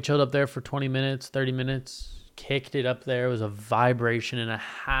like, we chilled up there for 20 minutes, 30 minutes, kicked it up there. It was a vibration and a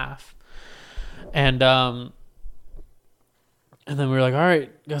half. And then we were like, all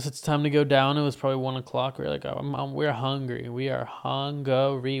right, guess it's time to go down. It was probably 1 o'clock. We were like, we're hungry. We are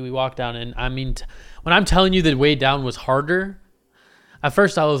hungry. We walked down, and I mean, when I'm telling you the way down was harder, At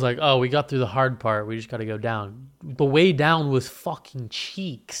first, I was like, oh, we got through the hard part. We just got to go down. The way down was fucking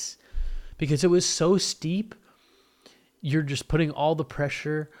cheeks because it was so steep. You're just putting all the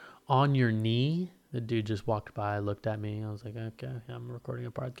pressure on your knee. The dude just walked by, looked at me. I was like, okay, I'm recording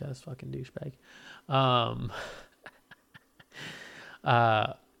a podcast, fucking douchebag.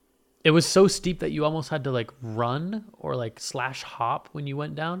 It was so steep that you almost had to like run or like slash hop when you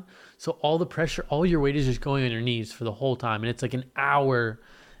went down. So all the pressure, all your weight is just going on your knees for the whole time. And it's like an hour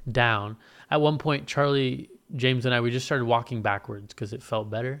down. At one point, Charlie, James, and I, we just started walking backwards because it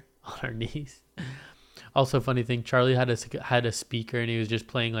felt better on our knees. Also, funny thing, Charlie had a speaker and he was just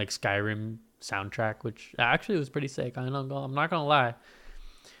playing like Skyrim soundtrack, which actually was pretty sick. I'm not gonna lie.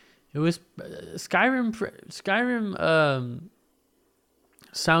 It was Skyrim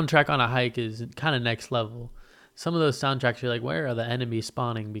soundtrack on a hike is kind of next level. Some of those soundtracks, you're like, where are the enemies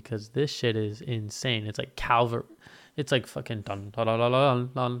spawning? Because this shit is insane. It's like it's like fucking dun, dun, dun, dun,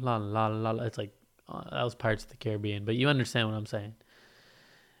 dun, dun, dun, dun, dun. It's like that was Pirates of the Caribbean, but you understand what I'm saying.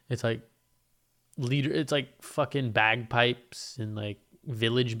 It's like it's like fucking bagpipes and like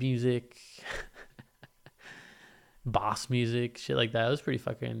village music, boss music, shit like that. It was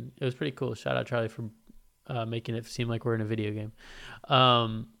pretty cool. Shout out Charlie for making it seem like we're in a video game.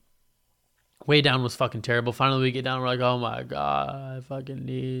 Way down was fucking terrible. Finally we get down, we're like, oh my god, fucking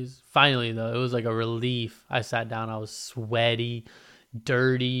knees. Finally though, it was like a relief. I sat down, I was sweaty,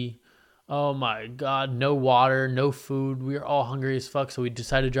 dirty. Oh my god, no water, no food. We were all hungry as fuck, so we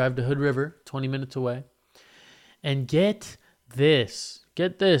decided to drive to Hood River, 20 minutes away. And get this.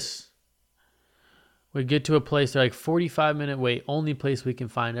 We get to a place, they're like 45-minute wait, only place we can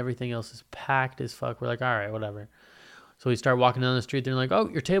find. Everything else is packed as fuck. We're like, all right, whatever. So we start walking down the street. They're like, oh,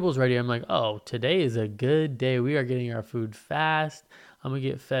 your table's ready. I'm like, oh, today is a good day. We are getting our food fast. I'm going to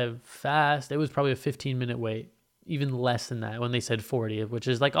get fed fast. It was probably a 15-minute wait, even less than that when they said 40, which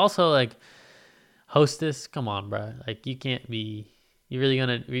is like also like hostess. Come on, bro. Like you can't be, you're really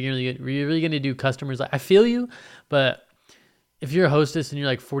going to do customers. Like I feel you, but if you're a hostess and you're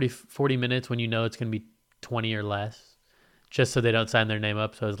like 40 minutes when you know it's going to be 20 or less, just so they don't sign their name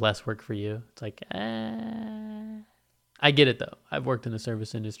up so it's less work for you. It's like, I get it though. I've worked in the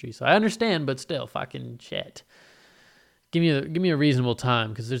service industry, so I understand, but still, fucking shit. Give me a reasonable time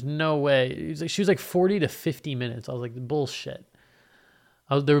because there's no way. She was like 40 to 50 minutes. I was like, bullshit.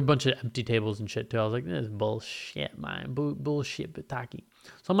 There were a bunch of empty tables and shit too. I was like, this is bullshit, man. Bullshit, Bataki.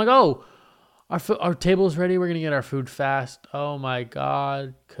 So I'm like, oh, our table's ready. We're going to get our food fast. Oh my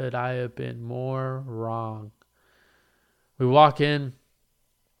God. Could I have been more wrong? We walk in.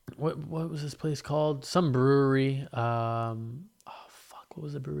 What was this place called? Some brewery. What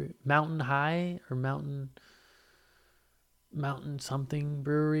was the brewery? Mountain High or Mountain something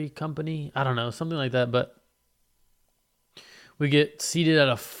brewery company. I don't know. Something like that. But we get seated at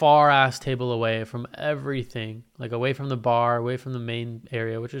a far ass table away from everything, like away from the bar, away from the main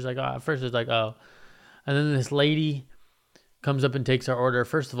area, which is like, oh, at first it's like, oh. And then this lady comes up and takes our order.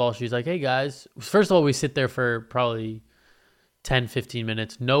 First of all, she's like, hey guys. First of all, we sit there for probably 10, 15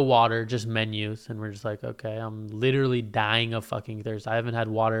 minutes, no water, just menus. And we're just like, okay, I'm literally dying of fucking thirst. I haven't had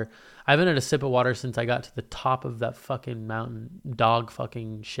water. I haven't had a sip of water since I got to the top of that fucking mountain, dog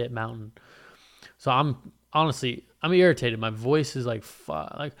fucking shit mountain. So I'm irritated. My voice is like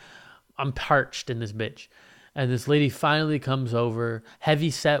I'm parched in this bitch. And this lady finally comes over, heavy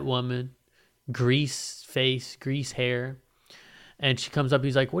set woman, grease face, grease hair. And she comes up,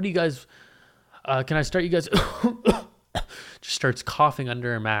 he's like, what do you guys, can I start you guys? Just starts coughing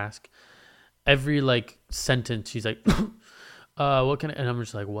under her mask. Every like sentence, she's like, what can I, and I'm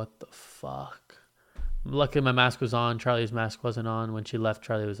just like, what the fuck? Luckily my mask was on. Charlie's mask wasn't on. When she left,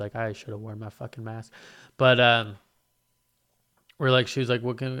 Charlie was like, I should have worn my fucking mask. But we're like, she was like,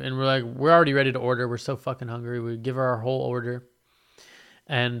 what can, and we're like, we're already ready to order. We're so fucking hungry. We give her our whole order.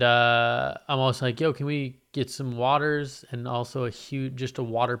 And I'm also like, yo, can we get some waters and also just a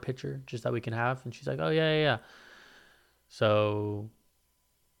water pitcher just that we can have? And she's like, oh yeah. So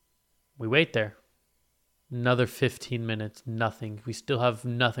we wait there. Another 15 minutes, nothing. We still have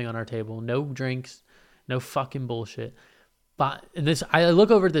nothing on our table. No drinks, no fucking bullshit. But I look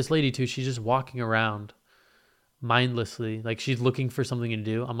over at this lady too. She's just walking around mindlessly, like she's looking for something to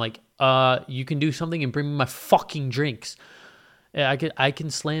do. I'm like, you can do something and bring me my fucking drinks. I can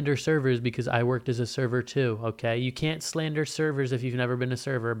slander servers because I worked as a server too, okay? You can't slander servers if you've never been a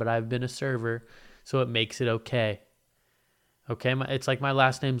server, but I've been a server, so it makes it okay. Okay, it's like my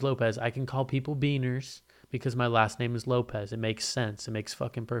last name's Lopez. I can call people beaners because my last name is Lopez. It makes sense. It makes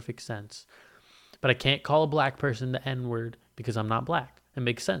fucking perfect sense. But I can't call a black person the N-word because I'm not black. It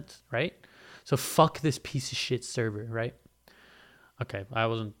makes sense, right? So fuck this piece of shit server, right? Okay, I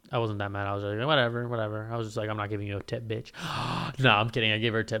wasn't that mad. I was like, whatever. I was just like, I'm not giving you a tip, bitch. No, I'm kidding. I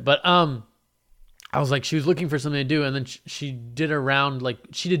gave her a tip. But I was like, she was looking for something to do, and then she did a round, like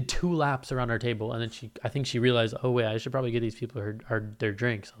she did 2 laps around our table, and then I think she realized, oh wait, I should probably get these people their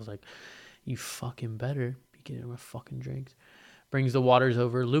drinks. I was like, you fucking better be getting my fucking drinks. Brings the waters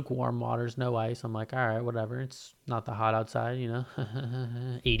over, lukewarm waters, no ice. I'm like, all right, whatever. It's not that hot outside,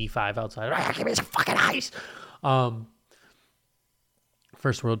 85 outside. Give me some fucking ice.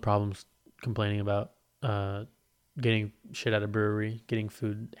 First world problems, complaining about getting shit at a brewery, getting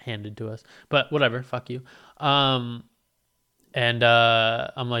food handed to us. But whatever, fuck you. And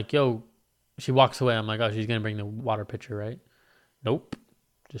I'm like, yo, she walks away. I'm like, oh, she's going to bring the water pitcher, right? Nope.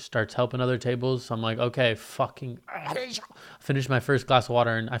 Just starts helping other tables. So I'm like, okay, finish my first glass of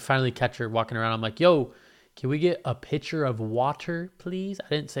water. And I finally catch her walking around. I'm like, yo, can we get a pitcher of water, please? I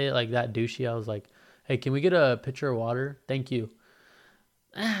didn't say it like that douchey. I was like, hey, can we get a pitcher of water? Thank you.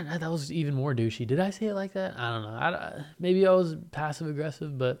 That was even more douchey. Did I say it like that? I don't know. Maybe I was passive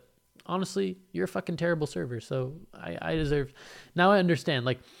aggressive, but honestly, you're a fucking terrible server. So I deserve. Now I understand.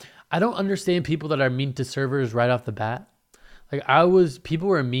 Like, I don't understand people that are mean to servers right off the bat. Like, people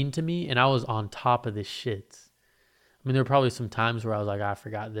were mean to me, and I was on top of this shit. I mean, there were probably some times where I was like, I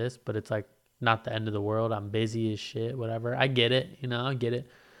forgot this, but it's like not the end of the world. I'm busy as shit, whatever. I get it, I get it.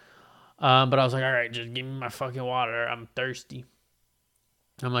 But I was like, all right, just give me my fucking water. I'm thirsty.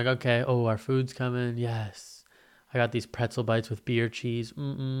 I'm like, okay, oh, our food's coming. Yes. I got these pretzel bites with beer cheese.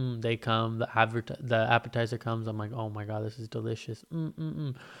 They come. The appetizer comes. I'm like, oh my God, this is delicious.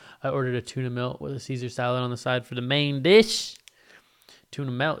 I ordered a tuna melt with a Caesar salad on the side for the main dish. Tuna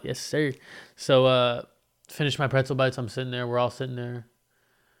melt, yes, sir. So, finished my pretzel bites. I'm sitting there. We're all sitting there.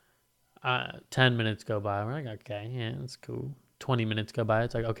 10 minutes go by. We're like, okay, yeah, that's cool. 20 minutes go by.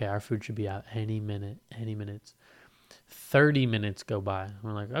 It's like, okay, our food should be out any minutes. 30 minutes go by.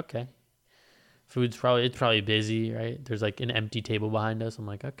 We're like, okay. It's probably busy, right? There's like an empty table behind us. I'm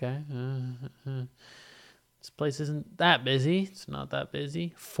like, okay. This place isn't that busy. It's not that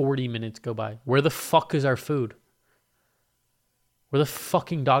busy. 40 minutes go by. Where the fuck is our food? Where the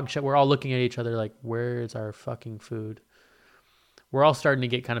fucking dog shit? We're all looking at each other like, where is our fucking food? We're all starting to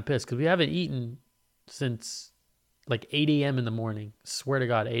get kind of pissed because we haven't eaten since like 8 a.m. in the morning. Swear to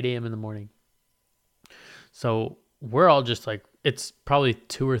God, 8 a.m. in the morning. So we're all just like, it's probably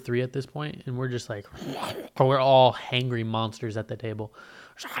 2 or 3 at this point, and we're just like, we're all hangry monsters at the table.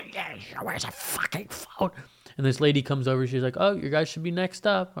 Where's the fucking phone? And this lady comes over. She's like, oh, you guys should be next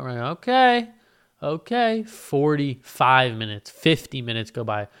up. I'm like, okay. 45 minutes, 50 minutes go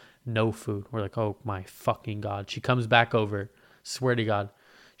by. No food. We're like, oh my fucking God. She comes back over. Swear to God.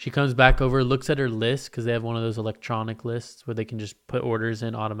 She comes back over, looks at her list, because they have one of those electronic lists where they can just put orders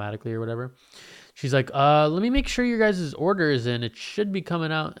in automatically or whatever. She's like, let me make sure your guys' order is in. It should be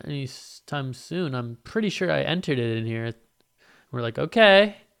coming out anytime soon. I'm pretty sure I entered it in here. We're like,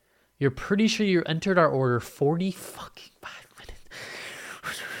 okay. You're pretty sure you entered our order 40 fucking 5 minutes.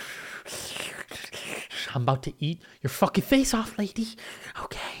 I'm about to eat your fucking face off, lady.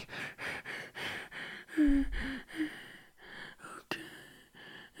 Okay.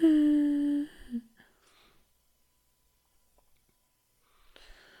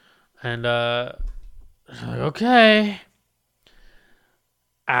 And okay.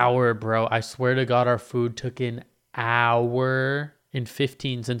 Hour, bro. I swear to God, our food took an hour and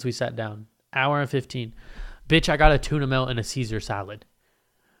 15 since we sat down. Hour and 15. Bitch, I got a tuna melt and a Caesar salad.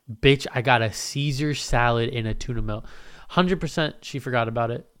 Bitch, I got a Caesar salad and a tuna melt. 100% she forgot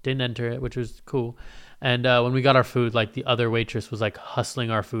about it. Didn't enter it, which was cool. And when we got our food, like the other waitress was like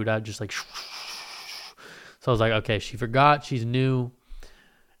hustling our food out, just like. So I was like, okay, she forgot. She's new.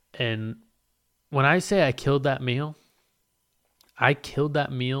 And when I say I killed that meal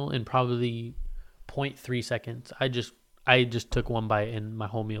in probably 0.3 seconds. I just took one bite and my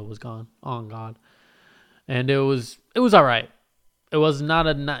whole meal was gone. Oh God. And it was all right. It was not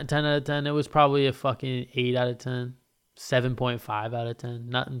a 10 out of 10. It was probably a fucking 8 out of 10. 7.5 out of 10.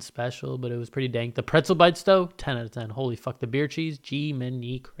 Nothing special, but it was pretty dank. The pretzel bites though, 10 out of 10. Holy fuck. The beer cheese,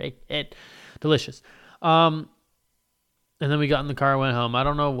 G-mini cricket. Delicious. And then we got in the car and went home. I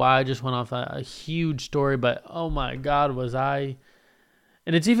don't know why I just went off a huge story, but oh my God, was I.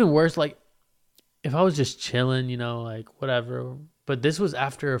 And it's even worse, like, if I was just chilling, like, whatever. But this was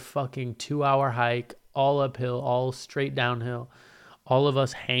after a fucking 2-hour hike, all uphill, all straight downhill. All of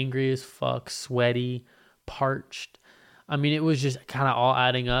us hangry as fuck, sweaty, parched. I mean, it was just kind of all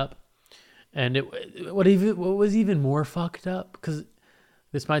adding up. And what was even more fucked up, because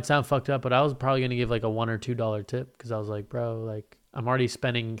this might sound fucked up, but I was probably going to give like a $1 or $2 tip, because I was like, bro, like, I'm already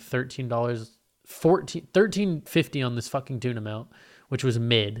spending $13.50 on this fucking tuna melt, which was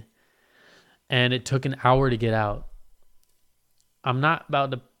mid, and it took an hour to get out. I'm not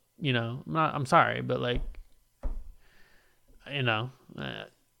about to, I'm sorry, but like,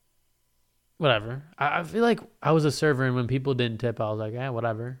 whatever. I feel like I was a server, and when people didn't tip, I was like,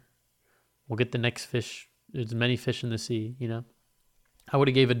 whatever. We'll get the next fish. There's many fish in the sea, I would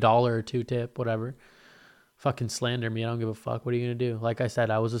have gave $1 or $2 tip, whatever. Fucking slander me. I don't give a fuck. What are you going to do? Like I said,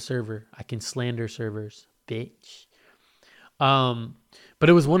 I was a server. I can slander servers, bitch. But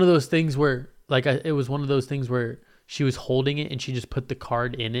it was one of those things where, she was holding it and she just put the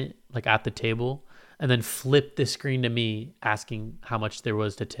card in it, like at the table, and then flipped the screen to me asking how much there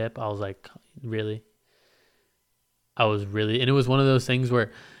was to tip. I was like, really? And it was one of those things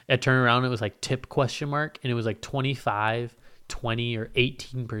where I turned around and it was like tip ? And it was like 25, 20, or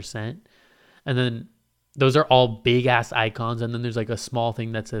 18%. And then those are all big ass icons. And then there's like a small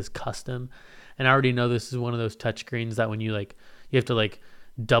thing that says custom. And I already know this is one of those touch screens that when you have to like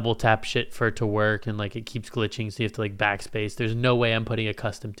double tap shit for it to work, and like it keeps glitching. So you have to like backspace. There's no way I'm putting a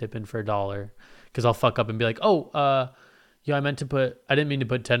custom tip in for $1, because I'll fuck up and be like, I didn't mean to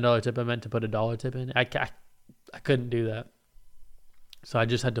put $10 tip. I meant to put $1 tip in. I couldn't do that. So I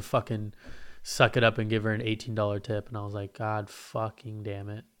just had to fucking suck it up and give her an $18 tip. And I was like, God fucking damn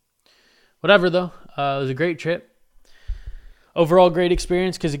it. Whatever though. It was a great trip. Overall great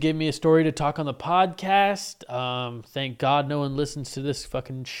experience because it gave me a story to talk on the podcast. Thank God no one listens to this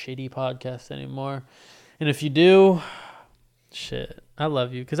fucking shitty podcast anymore. And if you do, shit, I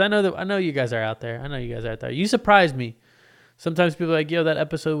love you. Because I know you guys are out there. You surprised me. Sometimes people are like, yo, that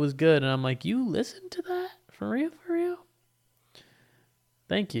episode was good. And I'm like, you listened to that? For real?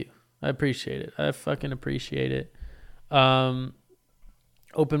 Thank you. I appreciate it. I fucking appreciate it.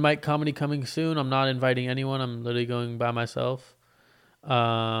 Open mic comedy coming soon. I'm not inviting anyone. I'm literally going by myself.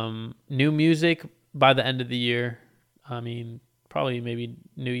 New music by the end of the year. I mean, probably maybe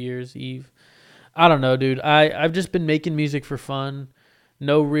New Year's Eve. I don't know, dude. I've just been making music for fun.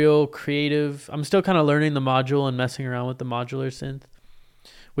 No real creative. I'm still kind of learning the module and messing around with the modular synth,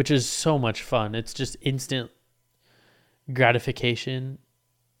 which is so much fun. It's just instant gratification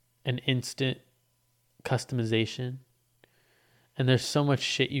and instant customization. And there's so much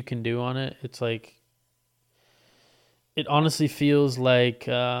shit you can do on it. It's like, it honestly feels like,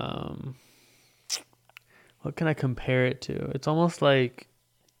 what can I compare it to? It's almost like,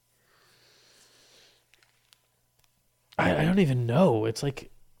 I don't even know. It's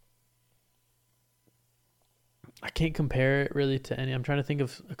like, I can't compare it really to any. I'm trying to think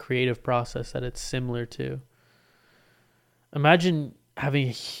of a creative process that it's similar to. Imagine having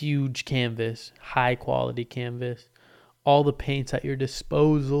a huge canvas, high quality canvas, all the paints at your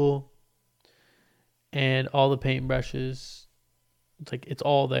disposal, and all the paintbrushes. It's like, it's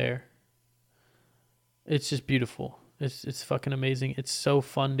all there. It's just beautiful. It's fucking amazing. It's so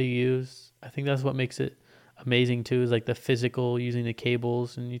fun to use. I think that's what makes it amazing too, is like the physical, using the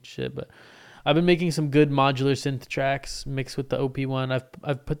cables and shit. But I've been making some good modular synth tracks mixed with the OP one.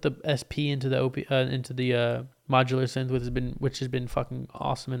 I've put the SP into the OP into the modular synth, which has been fucking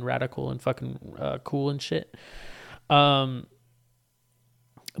awesome and radical and fucking cool and shit. But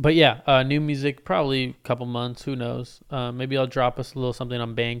yeah, new music, probably a couple months, who knows. Maybe I'll drop us a little something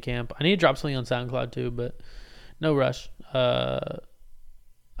on Bandcamp. I need to drop something on SoundCloud too, but no rush. I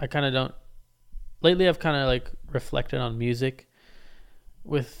kind of don't. Lately I've kind of like reflected on music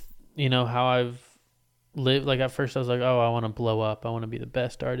with, how I've lived. Like at first I was like, oh, I want to blow up. I want to be the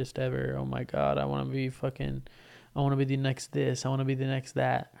best artist ever. Oh my God. I want to be the next this. I want to be the next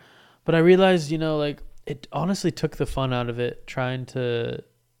that. But I realized, like, it honestly took the fun out of it, trying to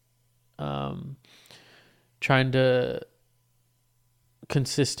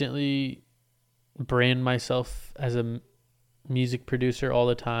consistently brand myself as a music producer all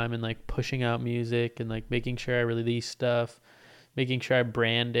the time, and like pushing out music and like making sure I release stuff, making sure I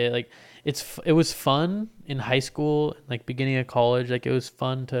brand it. Like it was fun in high school, like beginning of college. Like it was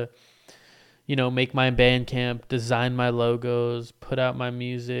fun to, make my Bandcamp, design my logos, put out my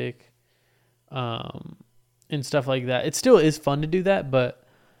music, and stuff like that. It still is fun to do that, but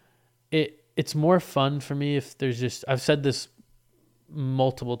it's more fun for me if there's just, I've said this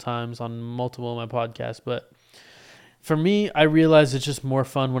multiple times on multiple of my podcasts, but for me, I realize it's just more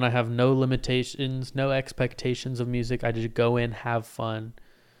fun when I have no limitations, no expectations of music. I just go in, have fun,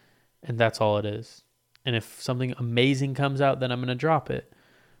 and that's all it is. And if something amazing comes out, then I'm going to drop it.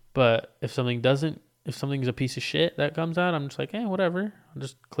 But if something's a piece of shit that comes out, I'm just like, whatever. I'll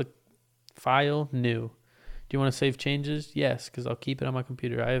just click file, new. Do you want to save changes? Yes, because I'll keep it on my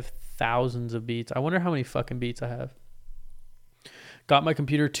computer. I have thousands of beats. I wonder how many fucking beats I have. Got my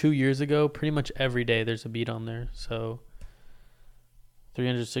computer 2 years ago. Pretty much every day there's a beat on there. So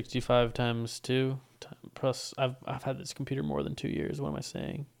 365 times 2 plus I've had this computer more than 2 years. What am I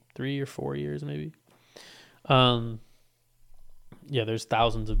saying? 3 or 4 years maybe. Yeah, there's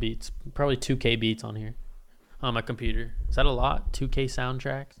thousands of beats. Probably 2K beats on here on my computer. Is that a lot? 2K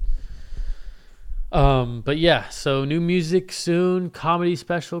soundtracks? But yeah, so new music soon, comedy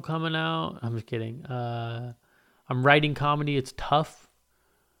special coming out. I'm just kidding. I'm writing comedy. It's tough,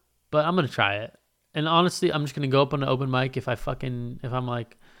 but I'm going to try it. And honestly, I'm just going to go up on an open mic. If I'm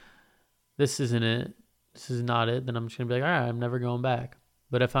like, this isn't it, this is not it, then I'm just going to be like, all right, I'm never going back.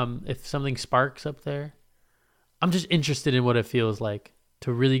 But if something sparks up there, I'm just interested in what it feels like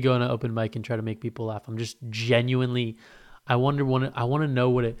to really go on an open mic and try to make people laugh. I'm just genuinely, I want to know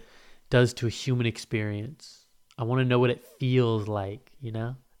what it does to a human experience. I want to know what it feels like, you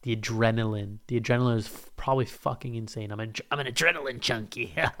know? The adrenaline is probably fucking insane. I'm an adrenaline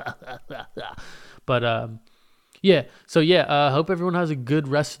junkie. But yeah. So yeah, hope everyone has a good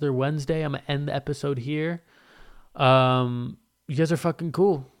rest of their Wednesday. I'm gonna end the episode here. You guys are fucking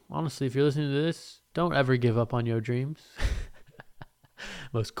cool. Honestly, if you're listening to this, don't ever give up on your dreams.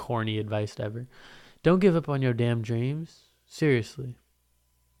 Most corny advice ever. Don't give up on your damn dreams. Seriously.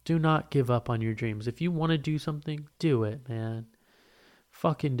 Do not give up on your dreams. If you want to do something, do it, man.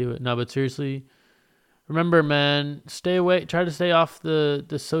 Fucking do it. No, but seriously, remember, man, stay away. Try to stay off the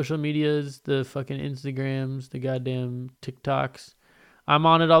social medias, the fucking Instagrams, the goddamn TikToks. I'm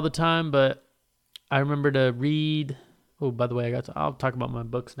on it all the time, but I remember to read. Oh, by the way, I'll talk about my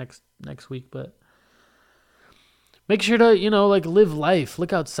books next week, but make sure to, like, live life.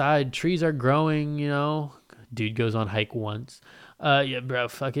 Look outside. Trees are growing, Dude goes on hike once. Yeah, bro,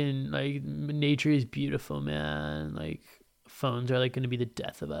 fucking, like, nature is beautiful, man. Like, phones are, like, going to be the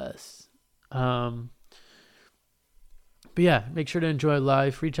death of us. But yeah, make sure to enjoy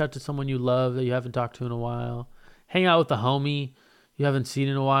life. Reach out to someone you love that you haven't talked to in a while. Hang out with a homie you haven't seen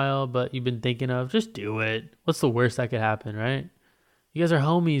in a while, but you've been thinking of. Just do it. What's the worst that could happen, right? You guys are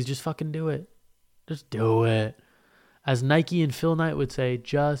homies. Just fucking do it. Just do it. As Nike and Phil Knight would say,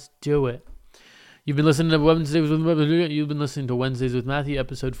 just do it. You've been listening to Wednesdays with Matthew,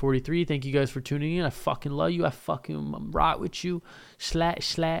 episode 43. Thank you guys for tuning in. I fucking love you. I fucking rock with you. Slat,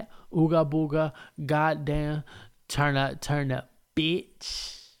 ooga booga, goddamn, turn up,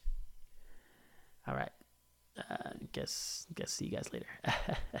 bitch. All right. Guess see you guys later.